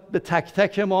میخواد به تک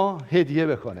تک ما هدیه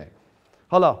بکنه.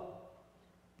 حالا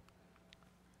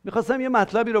میخواستم یه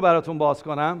مطلبی رو براتون باز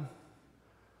کنم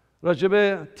راجع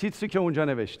به تیتری که اونجا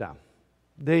نوشتم،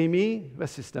 دیمی و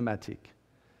سیستماتیک.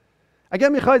 اگر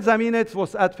میخوای زمینت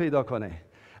وسعت پیدا کنه،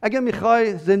 اگر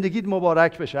میخوای زندگیت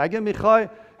مبارک بشه، اگر میخوای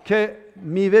که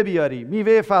میوه بیاری،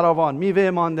 میوه فراوان، میوه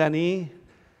ماندنی،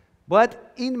 باید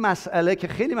این مسئله که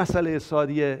خیلی مسئله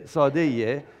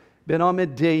ساده‌ایه به نام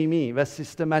دیمی و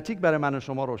سیستماتیک برای من و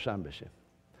شما روشن بشه.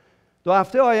 2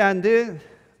 هفته آینده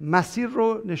مسیر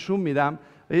رو نشون میدم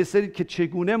و یه سری که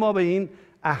چگونه ما به این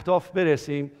اهداف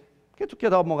برسیم که تو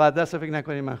کتاب مقدس فکر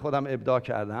نکنید من خودم ابداع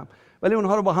کردم، ولی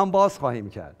اونها رو با هم باز خواهیم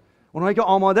کرد. اونهایی که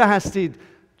آماده هستید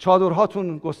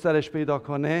چادرهاتون گسترش پیدا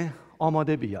کنه،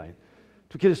 آماده بیاین.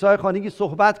 تو کلیساهای خانگی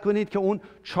صحبت کنید که اون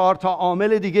 4 تا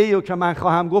عامل دیگه رو که من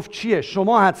خواهم گفت چیه،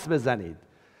 شما حدس بزنید.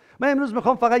 من امروز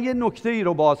میخوام فقط یه نکته ای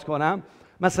رو باز کنم،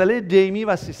 مسئله دیمی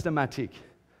و سیستماتیک.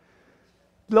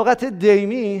 لغت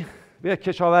دیمی به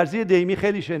کشاورزی دیمی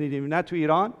خیلی شنیدیم، نه تو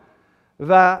ایران،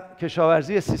 و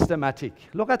کشاورزی سیستماتیک.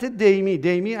 لغت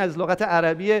دیمی از لغت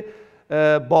عربی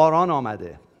باران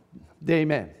آمده.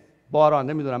 دیمه، باران.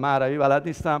 نمیدونم، من عربی بلد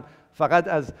نیستم، فقط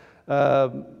از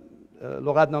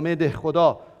لغتنامه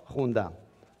دهخدا خوندم.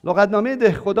 لغتنامه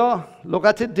دهخدا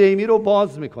لغت دیمی رو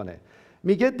باز میکنه،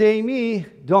 میگه دیمی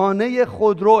دانه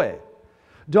خودروه،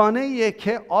 دانه‌ایه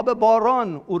که آب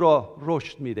باران او را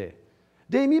رشد میده.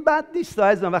 دیمی بد نیست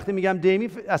عزیزان. وقتی میگم دیمی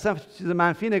اصلا چیز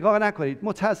منفی نگاه نکنید.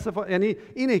 متاسفانه یعنی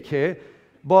اینه که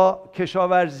با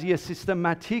کشاورزی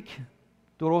سیستماتیک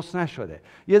درست نشده.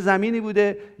 یه زمینی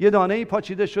بوده، یه دانه‌ای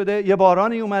پاچیده شده، یه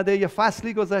بارانی اومده، یه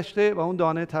فصلی گذشته و اون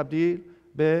دانه تبدیل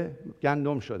به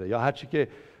گندم شده یا هر چی که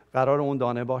قرار اون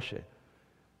دانه باشه.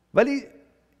 ولی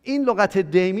این لغت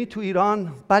دیمی تو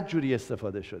ایران بدجوری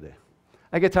استفاده شده.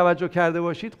 اگه توجه کرده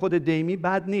باشید خود دیمی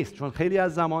بد نیست، چون خیلی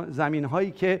از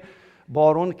زمین‌هایی که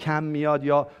بارون کم میاد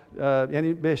یا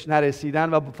یعنی بهش نرسیدن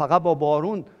و فقط با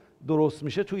بارون درست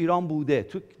میشه تو ایران بوده.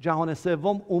 تو جهان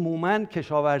سوم عموماً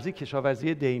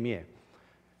کشاورزی دیمیه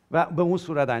و به اون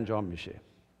صورت انجام میشه.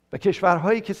 و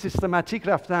کشورهایی که سیستماتیک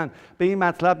رفتن به این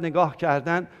مطلب نگاه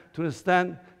کردن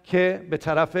تونستن که به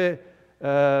طرف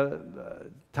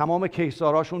تمام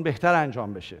کیساراشون بهتر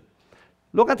انجام بشه.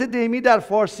 لغت دیمی در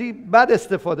فارسی بد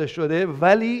استفاده شده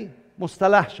ولی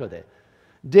مصطلح شده.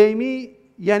 دیمی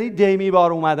یعنی دیمی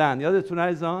بار اومدن. یادتونه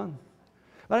عزیزان؟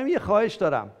 برای یه خواهش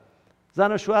دارم،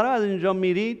 زن و شوهرها از اینجا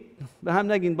میرید به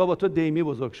هم نگین بابا تو دیمی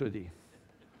بزرگ شدی.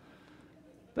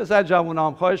 پسر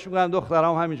جوونام خواهش میکنم،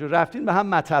 دخترام همینجور، رفتین به هم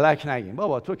متلک نگین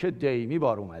بابا تو که دیمی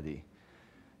بار اومدی.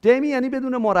 دیمی یعنی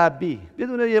بدون مربی،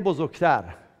 بدون یه بزرگتر،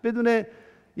 بدون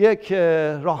یک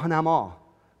راهنما،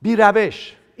 بی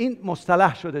روش. این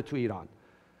مصطلح شده تو ایران.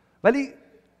 ولی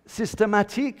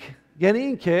سیستماتیک یعنی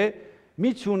این که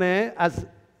میتونه از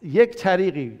یک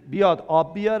طریقی بیاد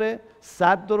آب بیاره،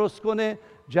 سد درست کنه،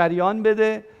 جریان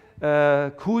بده،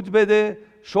 کود بده،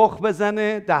 شخ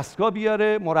بزنه، دستگاه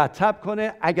بیاره، مرتب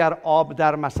کنه. اگر آب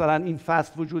در مثلا این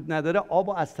فصل وجود نداره،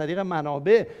 آبو از طریق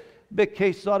منابع به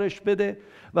کیسارش بده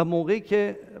و موقعی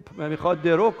که میخواد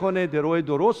درو کنه، درو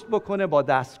درست بکنه، با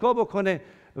دستگاه بکنه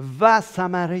و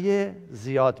ثمره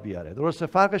زیاد بیاره. درسته؟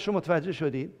 فرقش رو متوجه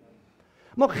شدید؟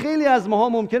 ما خیلی از ماها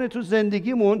ممکنه تو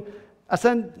زندگیمون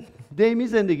اصلا دیمی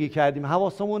زندگی کردیم،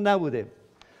 حواسمون نبوده.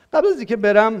 قبل از اینکه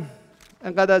برم،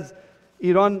 انقدر از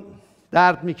ایران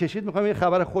درد میکشید، میخوام یه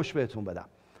خبر خوش بهتون بدم.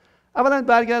 اولا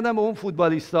برگردم به اون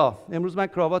فوتبالیستا. امروز من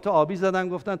کراوات آبی زدم،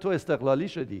 گفتن تو استقلالی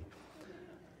شدی.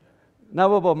 نه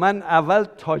بابا، من اول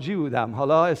تاجی بودم،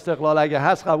 حالا استقلال اگه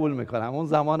هست قبول میکنم. اون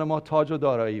زمان ما تاج و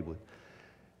دارایی بود.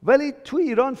 ولی تو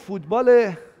ایران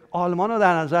فوتبال آلمان رو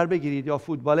در نظر بگیرید یا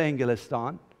فوتبال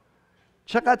انگلستان،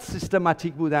 چقدر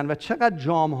سیستماتیک بودن و چقدر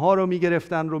جام‌ها رو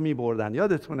میگرفتن رو میبردن.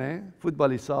 یادتونه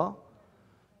فوتبالیستا؟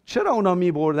 چرا اونا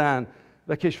میبردن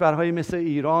و کشورهایی مثل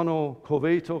ایران و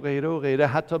کویت و غیره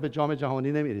حتی به جام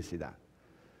جهانی نمیرسیدن؟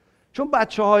 چون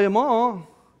بچه‌های ما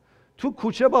تو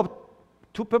کوچه با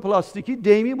توپ پلاستیکی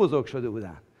دیمی بزرگ شده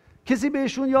بودن. کسی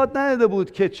بهشون یاد نداده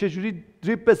بود که چجوری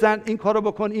دریبل بزن، این کارو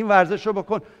بکن، این ورزش رو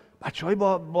بکن. بچه‌های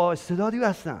با استعدادی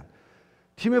هستن.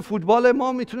 تیم فوتبال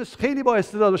ما میتونه خیلی با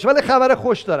استعداد باشه. ولی خبر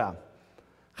خوش دارم.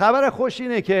 خبر خوش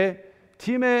اینه که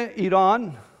تیم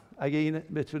ایران اگه این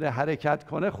بتونه حرکت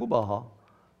کنه خوبه ها.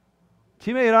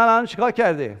 تیم ایران الان چیکار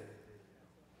کرده؟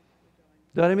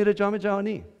 داره میره جام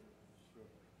جهانی.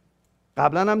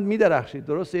 قبلا هم میدرخشید،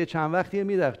 درسته؟ یه چند وقتیه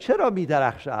میدرخش. چرا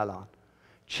میدرخشه الان؟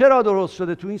 چرا درست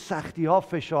شده؟ تو این سختی ها،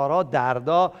 فشارها،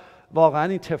 دردا، واقعا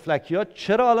این تفلکی ها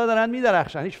چرا حالا دارن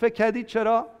میدرخشن؟ هیچ فکر کردید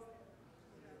چرا؟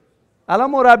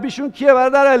 الان مربیشون کیه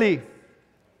برادر علی؟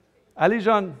 علی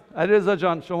جان، علی رضا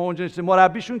جان، شما اونجا نشستید،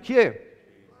 مربیشون کیه؟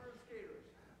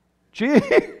 چی؟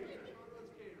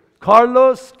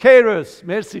 کارلوس کیروس.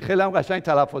 مرسی، خیلی هم قشنگ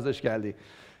تلفظش کردی،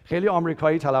 خیلی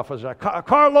آمریکایی تلفظش کرد.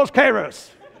 کارلوس کیروس.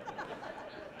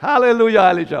 هللویا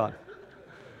علی جان.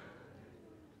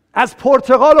 از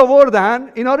پرتغال آوردن،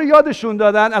 اینا رو یادشون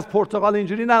دادن، از پرتغال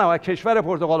اینجوری نه، از کشور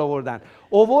پرتغال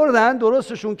آوردن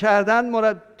درستشون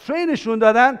کردن، ترینشون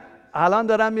دادن، الان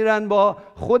دارن میرن با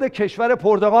خود کشور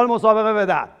پرتغال مسابقه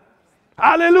بدن.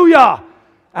 هللویا.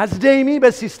 از دیمی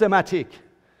به سیستماتیک.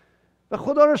 و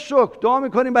خدا رو شکر دعا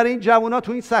میکنیم برای این جوونا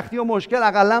تو این سختی و مشکل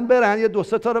اقلا برن، یه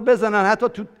 2-3 تا رو بزنن، حتی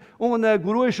تو اون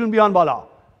گروهشون بیان بالا.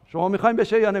 شما میخواین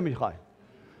بشه یا نمیخواین؟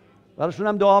 براشون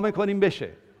هم دعا میکنیم بشه.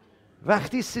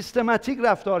 وقتی سیستماتیک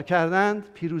رفتار کردند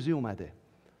پیروزی اومده.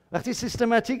 وقتی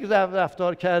سیستماتیک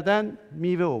رفتار کردن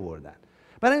میوه آوردن.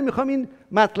 برای این میخوام این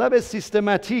مطلب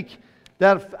سیستماتیک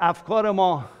در افکار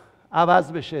ما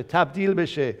عوض بشه، تبدیل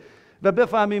بشه و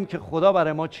بفهمیم که خدا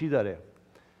برای ما چی داره.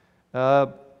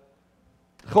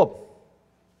 خب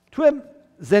توی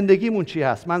زندگیمون چی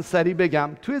هست؟ من سریع بگم.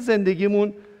 توی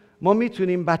زندگیمون ما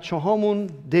میتونیم بچه هامون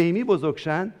دیمی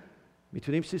بزرگشن،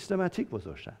 میتونیم سیستماتیک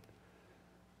بزرگشن.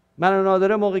 من و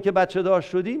نادره موقعی که بچه دار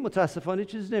شدیم متاسفانه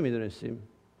چیز نمیدونستیم.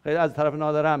 خیلی از طرف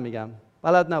نادره هم میگم،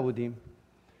 بلد نبودیم.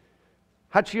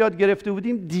 هر چی یاد گرفته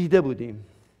بودیم دیده بودیم.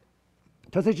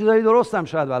 تازه چیزایی درست هم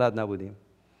شاید بلد نبودیم.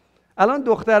 الان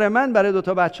دختر من برای 2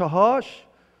 تا بچه هاش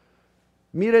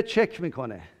میره چک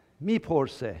میکنه،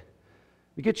 میپرسه،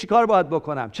 میگه چی کار باید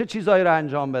بکنم، چه چیزایی رو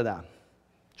انجام بدم.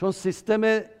 چون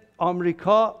سیستم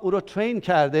آمریکا او رو ترین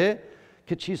کرده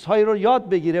که چیزهایی رو یاد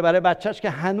بگیره برای بچهش که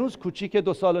هنوز کوچیک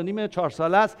 2 سال و نیم 4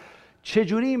 ساله است،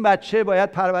 چجوری این بچه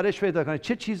باید پرورش پیدا کنه،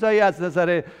 چه چیزهایی از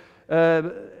نظر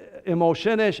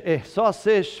ایموشنش،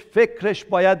 احساسش، فکرش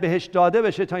باید بهش داده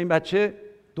بشه تا این بچه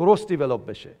درست دیولپ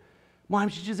بشه. ما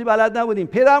همچین چیزی بلد نبودیم.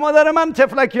 پدر مادر من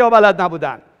تفلکی ها بلد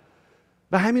نبودن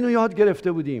و همین رو یاد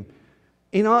گرفته بودیم.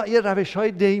 اینا یه روش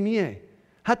های دیمیه.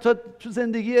 حتی تو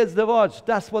زندگی ازدواج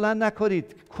دست بلند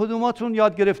نکنید. کدوماتون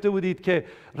یاد گرفته بودید که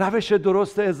روش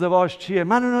درست ازدواج چیه؟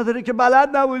 من و نادره که بلد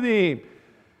نبودیم.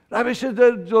 روش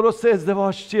درست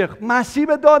ازدواج چیه؟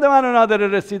 مسیب داد من و نادره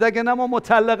رسید. اگه نه ما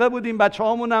مطلقه بودیم، بچه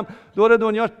هامون هم دور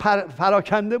دنیا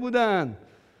پراکنده بودن.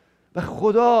 و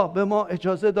خدا به ما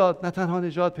اجازه داد نه تنها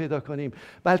نجات پیدا کنیم،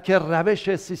 بلکه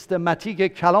روش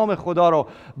سیستماتیک کلام خدا رو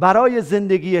برای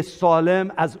زندگی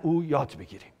سالم از او یاد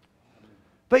بگیریم.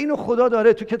 و اینو خدا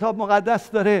داره تو کتاب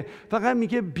مقدس داره. فقط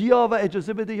میگه بیا و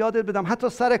اجازه بده یادت بدم. حتی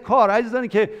سر کار، عزیزانی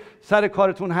که سر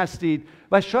کارتون هستید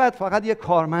و شاید فقط یه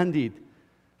کارمندید،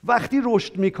 وقتی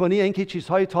رشد میکنی اینکه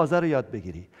چیزهای تازه رو یاد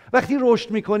بگیری. وقتی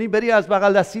رشد میکنی بری از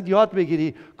بغل دستید یاد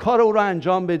بگیری، کار او رو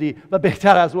انجام بدی و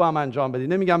بهتر از او هم انجام بدی.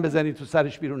 نمیگم بزنی تو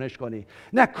سرش بیرونش کنی،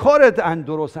 نه، کارت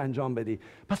درست انجام بدی.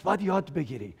 پس باید یاد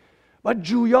بگیری، باید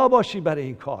جویا باشی برای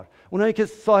این کار. اونایی که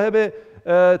صاحب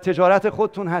تجارت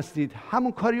خودتون هستید،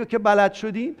 همون کاریو که بلد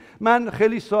شدیم. من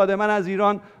خیلی ساده، من از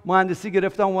ایران مهندسی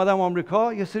گرفتم اومدم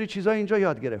آمریکا، یه سری چیزا اینجا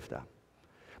یاد گرفتم.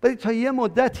 ولی تا یه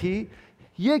مدتی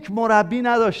یک مربی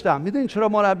نداشتم. میدونین چرا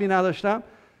مربی نداشتم؟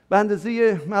 به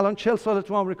اندازه من الان 40 سال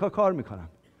تو آمریکا کار میکنم،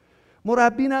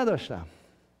 مربی نداشتم.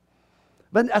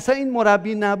 و اصلا این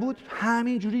مربی نبود،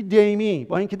 همینجوری دیمی،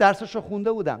 با اینکه درسش رو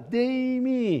خونده بودم،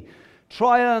 دیمی،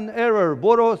 try and error،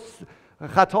 برو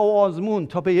خطا و آزمون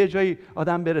تا به یه جایی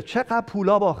آدم بره. چقدر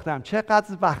پولا باختم،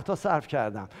 چقدر وقتا صرف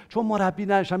کردم چون مربی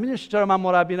نداشتم. میدونین چرا من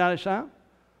مربی نداشتم؟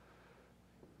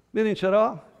 میدونین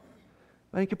چرا؟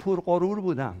 برای اینکه پرغرور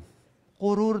بودم،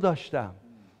 غرور داشتم.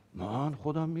 من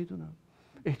خودم میدونم،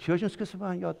 احتیاج نیست کسی به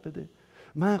من یاد بده،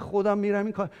 من خودم میرم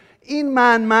این کار. این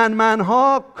من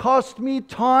ها cost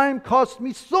me time, cost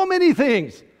me so many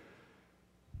things.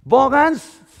 واقعا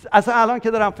اصلا الان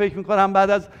که دارم فکر میکنم بعد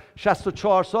از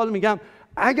 64 سال میگم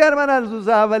اگر من از روز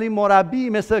اولی مربی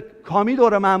مثل کامیل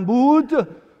دور من بود،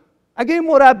 اگر این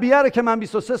مربیه رو که من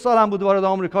 23 سالم بود وارد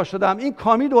آمریکا شدم، این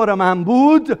کامیل دور من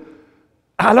بود،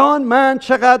 الان من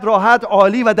چقدر راحت،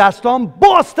 عالی و دستام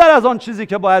بازتر از آن چیزی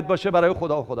که باید باشه برای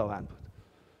خدا و خداوند بود.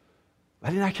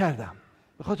 ولی نکردم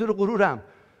به خاطر غرورم،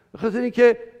 به خاطر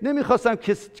اینکه نمیخواستم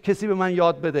کسی به من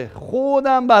یاد بده،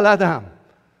 خودم بلدم.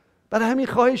 برای همین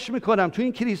خواهش میکنم تو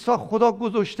این کلیسا خدا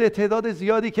گذاشته تعداد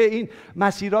زیادی که این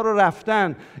مسیرها رو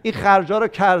رفتن، این خرجا رو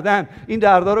کردن، این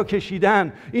دردا رو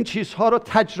کشیدن، این چیزها رو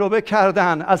تجربه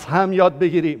کردن. از هم یاد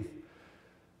بگیریم،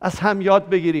 از هم یاد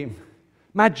بگیریم.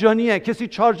 مجانیه، کسی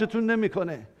چارجتون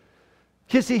نمیکنه،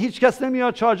 هیچ کس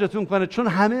نمیاد چارجتون کنه، چون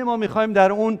همه ما میخوایم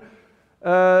در اون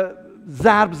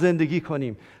ضرب زندگی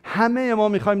کنیم. همه ما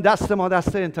میخوایم دست ما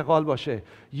دست انتقال باشه.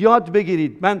 یاد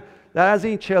بگیرید. من در از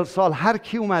این 40 سال هر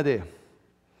کی اومده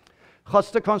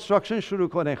خواسته کانستراکشن شروع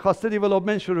کنه، خواسته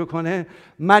دیولپمنت شروع کنه،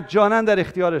 مجانا در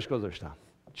اختیارش گذاشتم.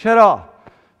 چرا؟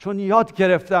 چون یاد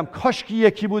گرفتم. کاش که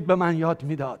یکی بود به من یاد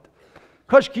میداد.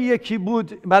 کاش که یکی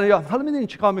بود برای حالا میدونین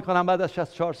چیکار میکنم بعد از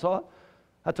 64 سال؟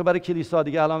 حتی برای کلیسا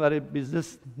دیگه الان برای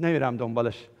بیزنس نمیرم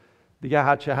دنبالش. دیگه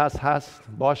هر چه هست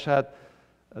باشد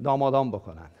دامادام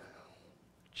بکنن.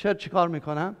 چیکار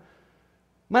میکنم؟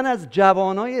 من از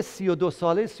جوانای 32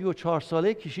 ساله 34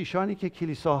 ساله کشیشانی که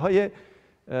کلیساهای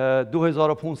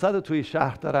 2500 توی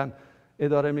شهر دارن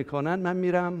اداره میکنن، من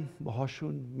میرم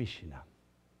باهاشون میشینم،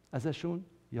 ازشون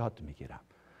یاد میگیرم.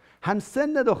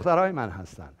 همسن دخترای من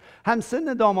هستن،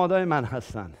 همسن دامادای من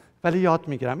هستن، ولی یاد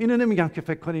میگیرم. اینو نمیگم که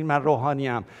فکر کنین من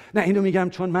روحانیم، نه، اینو میگم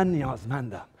چون من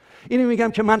نیازمندم. اینو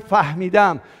میگم که من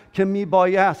فهمیدم که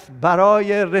میبایست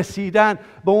برای رسیدن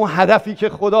به اون هدفی که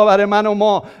خدا برای من و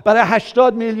ما برای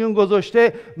 80 میلیون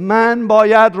گذاشته، من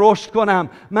باید رشد کنم،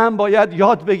 من باید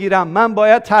یاد بگیرم، من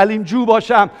باید تعلیم جو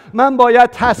باشم، من باید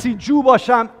تحصیل جو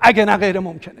باشم، اگه نه غیر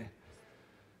ممکنه.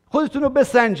 خودتون رو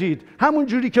بسنجید. همون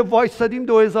جوری که وایستادیم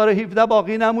 2017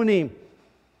 باقی نمونیم.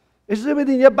 اجازه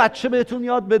بدین یه بچه بهتون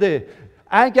یاد بده.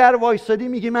 اگر وایستادی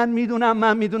میگی من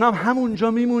میدونم،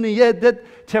 همونجا میمونی. یه عده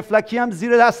تفلکی هم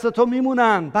زیر دست تو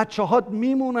میمونن، بچه هات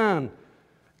میمونن،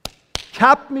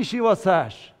 کپ میشی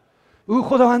واسش. او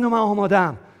خداوند من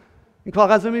آمادم. این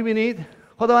کاغذ رو میبینید؟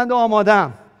 خداوند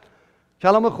آمادم.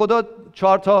 کلام خدا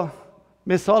 4 تا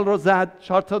مثال رو زد،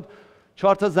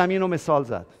 4 تا زمین رو مثال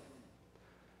زد.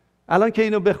 الان که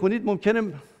اینو بخونید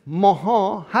ممکنه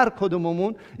ماها هر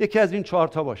کدوممون یکی از این 4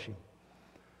 تا باشیم.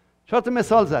 4 تا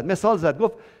مثال زد.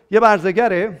 گفت یه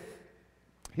برزگره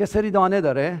یه سری دانه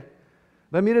داره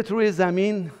و میره تو روی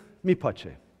زمین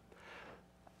میپاچه.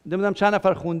 نمیدونم چند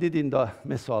نفر خوندید این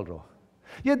مثال رو.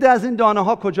 یه ده از این دانه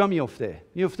ها کجا میفته؟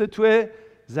 میفته توی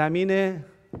زمین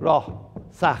راه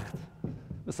سخت،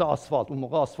 مثل آسفالت. اون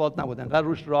موقع آسفالت نبودن، قرار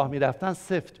روش راه میرفتن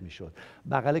سفت میشد،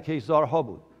 بغل کیزارها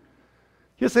بود.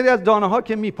 یه سری از دانه ها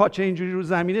که میپاچه اینجوری رو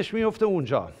زمینش میفته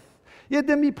اونجا. یه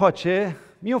ده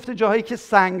میفته جاهایی که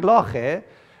سنگلاخه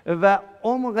و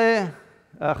عمق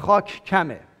خاک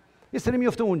کمه، یه سری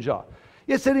میفته اونجا.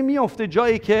 یه سری میفته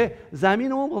جایی که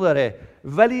زمین عمق داره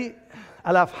ولی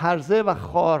علف هرزه و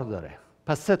خار داره.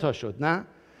 پس 3 تا شد، نه؟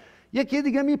 یکی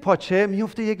دیگه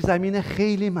میفته یک زمین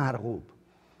خیلی مرغوب.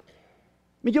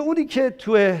 میگه اونی که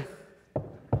توی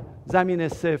زمین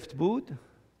سفت بود،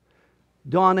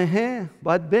 دانه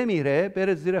باید بمیره،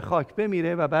 بره زیر خاک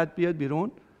بمیره و بعد بیاد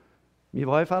بیرون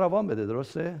میوه‌های فراوان بده.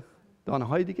 درسته؟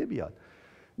 دانه‌های دیگه بیاد.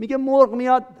 میگه مرغ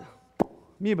میاد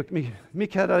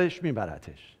میکردش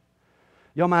میبرتش،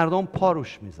 یا مردم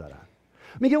پاروش میذارن.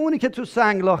 میگه اونی که تو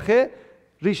سنگلاخه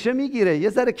ریشه میگیره، یه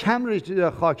ذره کم ریشه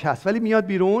خاک هست ولی میاد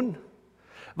بیرون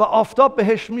و آفتاب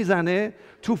بهش میزنه،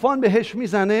 طوفان بهش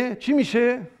میزنه، چی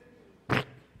میشه؟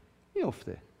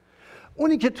 میفته.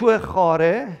 اونی که تو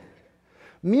خاره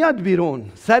میاد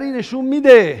بیرون، سری نشون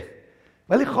میده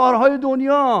ولی خارهای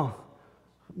دنیا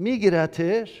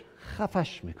میگیرتش،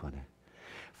 خفش میکنه.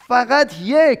 فقط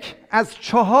 1 از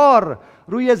 4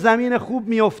 روی زمین خوب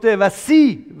میفته و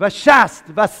 30 و 60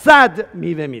 و 100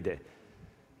 میوه میده.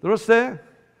 درسته؟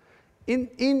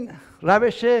 این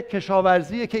روش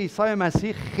کشاورزیه که عیسی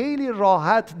مسیح خیلی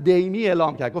راحت دیمی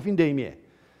اعلام کرد. گفت این دیمیه.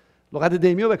 لغت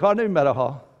دیمی رو به کار نمیبره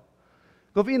ها.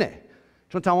 گفت اینه.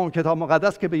 چون تمام کتاب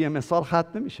مقدس که به یه مثال ختم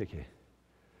نمیشه که.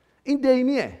 این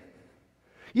دیمیه.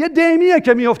 یه دیمیه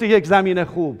که میفته یک زمین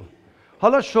خوب.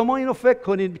 حالا شما اینو فکر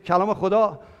کنید، کلام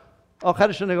خدا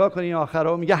آخرش رو نگاه کنید، آخر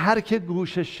رو میگه هر که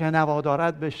گوش شنوا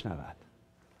دارد بشنود.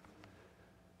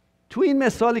 تو این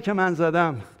مثالی که من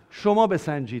زدم شما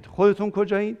بسنجید خودتون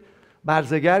کجایید؟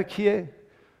 برزگر کیه؟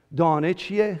 دانه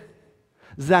چیه؟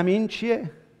 زمین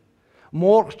چیه؟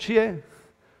 مرغ چیه؟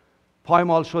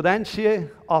 پایمال شدن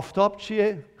چیه؟ آفتاب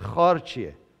چیه؟ خار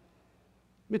چیه؟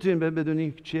 میتونین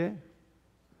بدونید چیه؟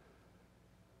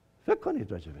 فکر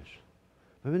کنید راجبش،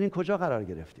 ببینین کجا قرار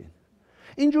گرفتین.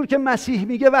 اینجور که مسیح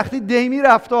میگه وقتی دیمی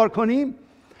رفتار کنیم،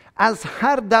 از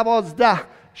هر 12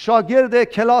 شاگرد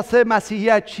کلاس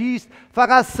مسیحیت چیست؟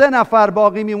 فقط 3 نفر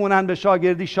باقی میمونن به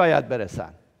شاگردی شاید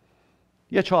برسن.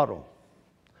 1/4.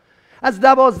 از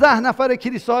 12 نفر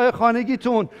کلیسای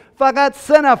خانگیتون فقط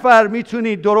 3 نفر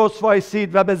میتونید درست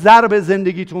وایسید و به ضرب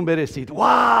زندگیتون برسید.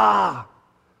 واه!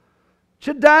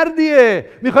 چه دردیه!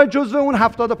 میخوای جزو اون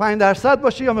 75%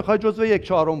 باشی یا میخوای جزو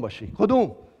 1/4 باشی؟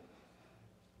 کدوم؟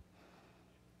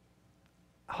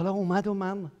 حالا اومد و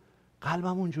من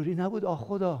قلبم اونجوری نبود.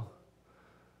 خدا،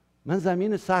 من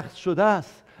زمین سخت شده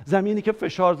است، زمینی که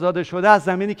فشار زده شده است،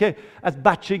 زمینی که از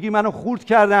بچگی منو خورد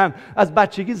کردن، از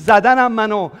بچگی زدنم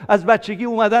منو، از بچگی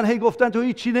اومدن هی گفتن تو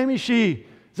هیچی نمیشی.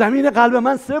 زمین قلب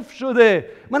من صفر شده.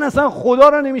 من اصلا خدا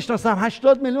رو نمیشناسم.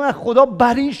 80 میلیون از خدا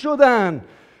بری شدن.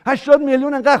 80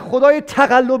 میلیون انقدر خدای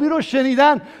تقلبی رو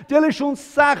شنیدن، دلشون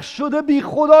سخت شده، بی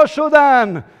خدا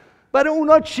شدن. برای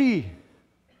اونا چی؟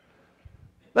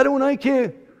 برای اونایی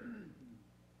که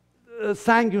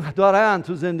سنگ دارن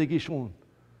تو زندگیشون،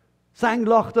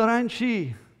 سنگلاخ دارن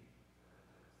چی؟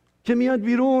 که میاد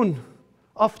بیرون،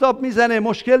 آفتاب میزنه،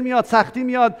 مشکل میاد، سختی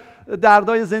میاد،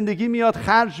 دردای زندگی میاد،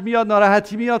 خرج میاد،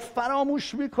 ناراحتی میاد،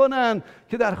 فراموش میکنن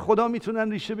که در خدا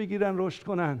میتونن ریشه بگیرن، رشد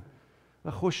کنن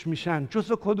و خوش میشن.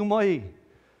 جزو کدومایی؟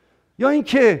 یا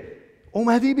اینکه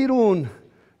اومدی بیرون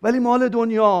ولی مال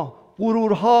دنیا،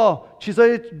 غرورها،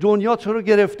 چیزای دنیا تو رو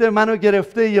گرفته، منو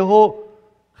گرفته، یهو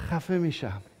خفه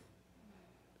میشم،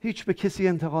 هیچ به کسی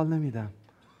انتقال نمیدم.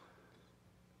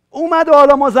 اومد و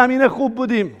حالا ما زمین خوب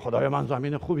بودیم، خدای من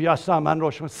زمین خوبی هستم، من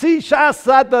روش 30 60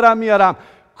 100 دارم میارم،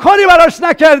 کاری براش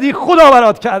نکردی، خدا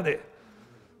برات کرده.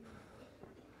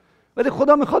 ولی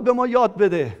خدا میخواد به ما یاد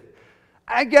بده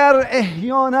اگر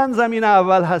احیانا زمین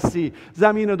اول هستی،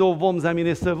 زمین دوم،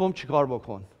 زمین سوم چیکار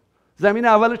بکن. زمین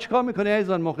اول رو چیکار میکنی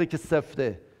عزیزان؟ موقعی که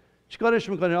سفته چیکارش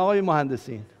میکنی؟ آقای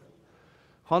مهندسین،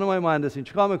 خانمای مهندسین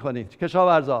چیکار میکنید؟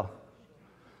 کشاورزا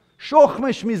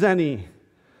شخمش میزنی،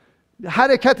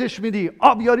 حرکتش میدی،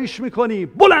 آبیاریش میکنی،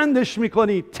 بلندش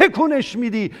میکنی، تکونش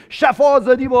میدی، شفا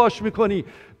آزادی باش میکنی.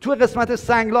 تو قسمت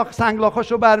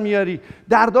سنگلاخاشو برمیاری،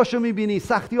 درداشو میبینی،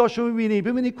 سختیاشو میبینی،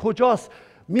 ببینی کجاست،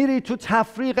 میری تو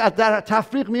تفریق، از در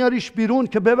تفریق میاریش بیرون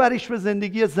که ببریش به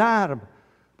زندگی ضرب.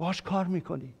 باهاش کار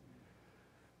میکنی،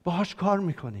 باهاش کار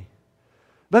میکنی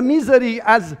و میذاری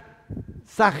از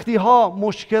سختی ها،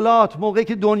 مشکلات، موقعی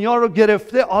که دنیا رو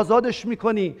گرفته آزادش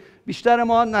میکنی. بیشتر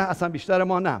ما نه، اصلا بیشتر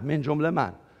ما نه، من جمله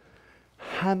من،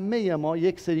 همه ما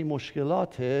یک سری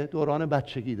مشکلات دوران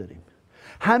بچگی داریم.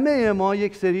 همه ما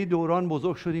یک سری دوران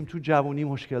بزرگ شدیم تو جوانی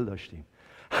مشکل داشتیم.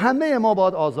 همه ما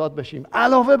باید آزاد بشیم.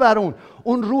 علاوه بر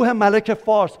اون روح ملک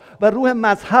فارس و روح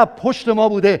مذهب پشت ما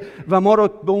بوده و ما رو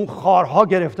به اون خارها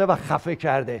گرفته و خفه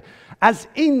کرده. از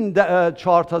این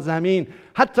 4 تا زمین،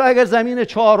 حتی اگر زمین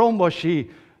 4م باشی،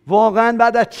 واقعا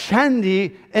بعد از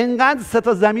چندی انقدر 3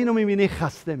 تا زمین رو میبینی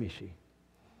خسته میشی.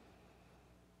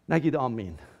 نگید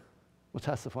آمین.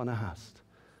 متاسفانه هست.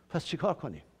 پس چیکار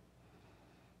کنیم؟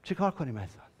 چیکار کنیم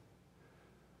عزیزان؟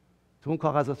 تو اون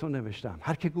کاغذاتون نوشتم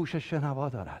هر که گوش شنوا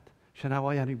دارد.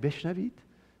 شنوا یعنی بشنوید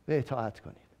و اطاعت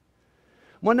کنید.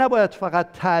 ما نباید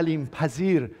فقط تعلیم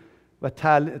پذیر و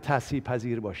تأثیر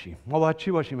پذیر باشیم. ما باید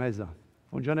چی باشیم عزیزان؟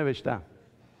 اونجا نوشتم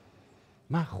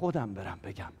من خودم برم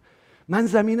بگم من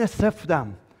زمین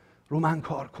سفتم، رو من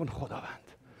کار کن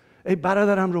خداوند. ای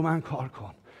برادرم رو من کار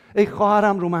کن، ای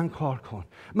خواهرم رو من کار کن.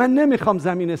 من نمیخوام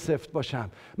زمین سفت باشم،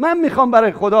 من میخوام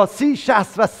برای خدا 30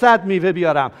 60 و 100 میوه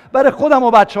بیارم. برای خودم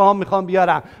و بچه هم میخوام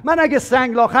بیارم. من اگه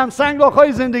سنگلاخم،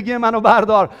 سنگلاخهای زندگی منو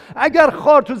بردار. اگر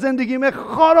خار تو زندگیمه،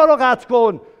 خارا رو قطع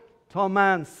کن تا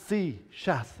من 30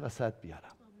 60 و 100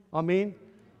 بیارم. آمین؟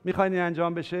 میخواین این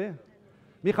انجام بشه؟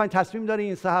 میخواین تصمیم داری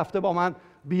این 3 هفته با من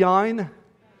بیاین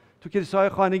تو کلیساهای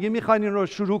خانگی؟ میخواین این رو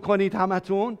شروع کنید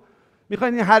همتون؟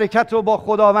 میخواین این حرکت رو با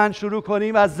خداوند شروع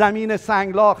کنیم و از زمین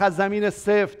سنگلاخ، از زمین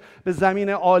سفت به زمین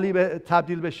عالی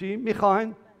تبدیل بشیم؟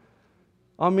 میخواین؟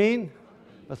 آمین؟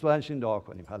 پس باید نشین دعا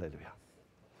کنیم. هللویا.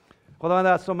 خداوند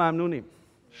از تو ممنونیم،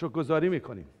 شکرگزاری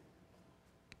میکنیم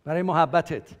برای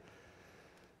محبتت،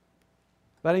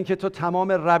 برای اینکه تو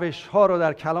تمام روش ها رو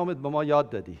در کلامت به ما یاد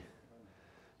دادی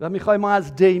و میخوای ما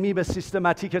از دیمی به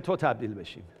سیستماتیک تو تبدیل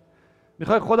بشیم.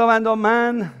 میخوای خداوندا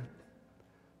من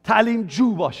تعلیم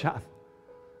جو باشم،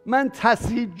 من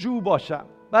تصحیح جو باشم.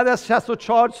 بعد از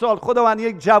 64 سال خداوند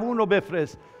یک جوون رو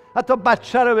بفرست، حتی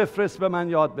بچه رو بفرست به من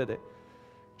یاد بده،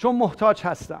 چون محتاج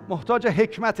هستم، محتاج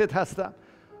حکمتت هستم،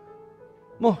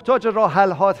 محتاج راه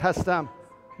حل‌هات هستم،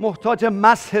 محتاج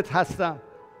مسحت هستم.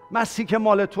 مسیحی که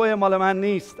مال توی، مال من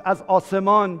نیست، از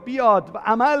آسمان بیاد و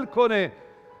عمل کنه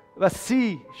و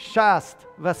 30 60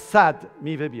 و 100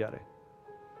 میوه بیاره.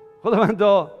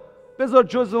 خداوندا بذار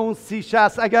جز اون 30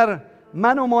 60 اگر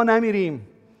من و ما نمیریم،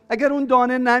 اگر اون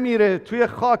دانه نمیره توی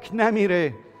خاک،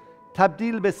 نمیره،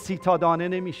 تبدیل به 30 تا دانه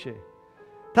نمیشه،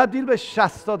 تبدیل به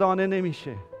 60 تا دانه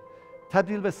نمیشه،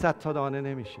 تبدیل به 100 تا دانه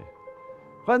نمیشه.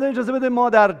 خداوند اجازه بده ما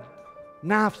در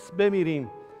نفس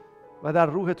بمیریم و در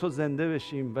روح تو زنده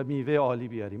بشیم و میوه عالی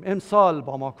بیاریم. امسال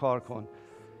با ما کار کن.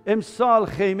 امسال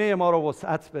خیمه ما رو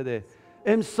وسعت بده.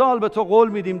 امسال به تو قول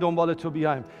میدیم دنبال تو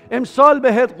بیایم. امسال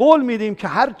بهت قول میدیم که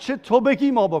هر چه تو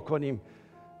بگی ما بکنیم.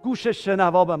 گوش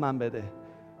شنوا به من بده،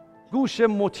 گوش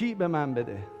مطیع به من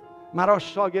بده مرا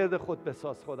شاگرد خود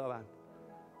بساز خداوند،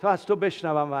 تا از تو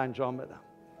بشنوم و انجام بدم.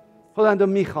 خداوند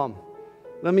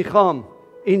میخوام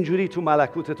اینجوری تو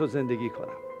ملکوت تو زندگی کنم.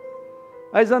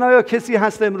 عزیزان، آیا کسی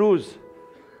هست امروز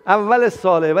اول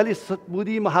ساله ولی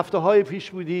بودی هفته های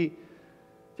پیش بودی،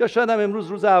 یا شاید هم امروز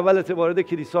روز اولت وارد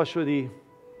کلیسا شدی،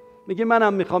 میگی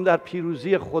منم میخوام در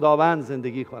پیروزی خداوند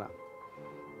زندگی کنم،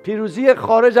 پیروزی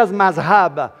خارج از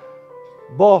مذهب،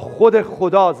 با خود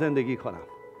خدا زندگی کنم.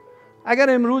 اگر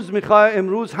امروز میخوای،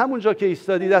 امروز همونجا که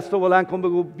ایستادی دستو بلند کن،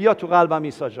 بگو بیا تو قلبم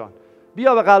عیسی جان،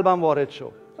 بیا به قلبم وارد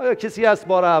شو. آیا کسی هست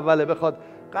بار اوله بخواد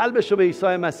قلبشو به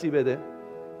عیسی مسیح بده؟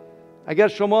 اگر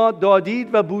شما دادید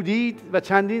و بودید و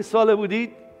چندین سال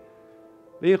بودید،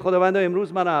 بگید خداوند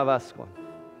امروز منو عوض کن،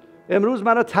 امروز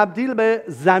منو تبدیل به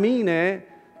زمین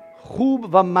خوب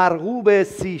و مرغوب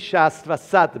 30 60 و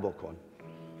 100 بکن.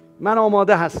 من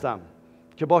آماده هستم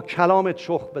که با کلامت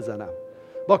شخ بزنم،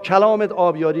 با کلامت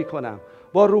آبیاری کنم،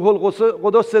 با روح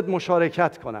القدست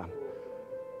مشارکت کنم،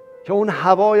 که اون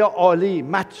هوای عالی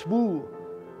مطبوع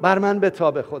بر من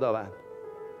بتابه خداوند،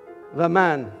 و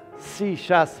من 30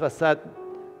 60 و 100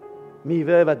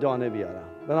 میوه و دانه بیارم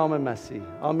به نام مسیح.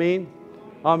 آمین.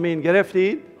 آمین.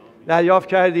 گرفتید؟ دریافت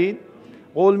کردید؟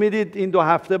 قول میدید این 2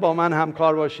 هفته با من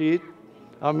همکار باشید؟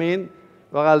 آمین.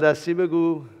 بغل دستی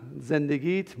بگو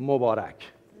زندگیت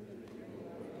مبارک.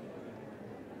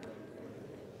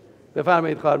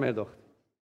 بفرمایید خواهر مردخت.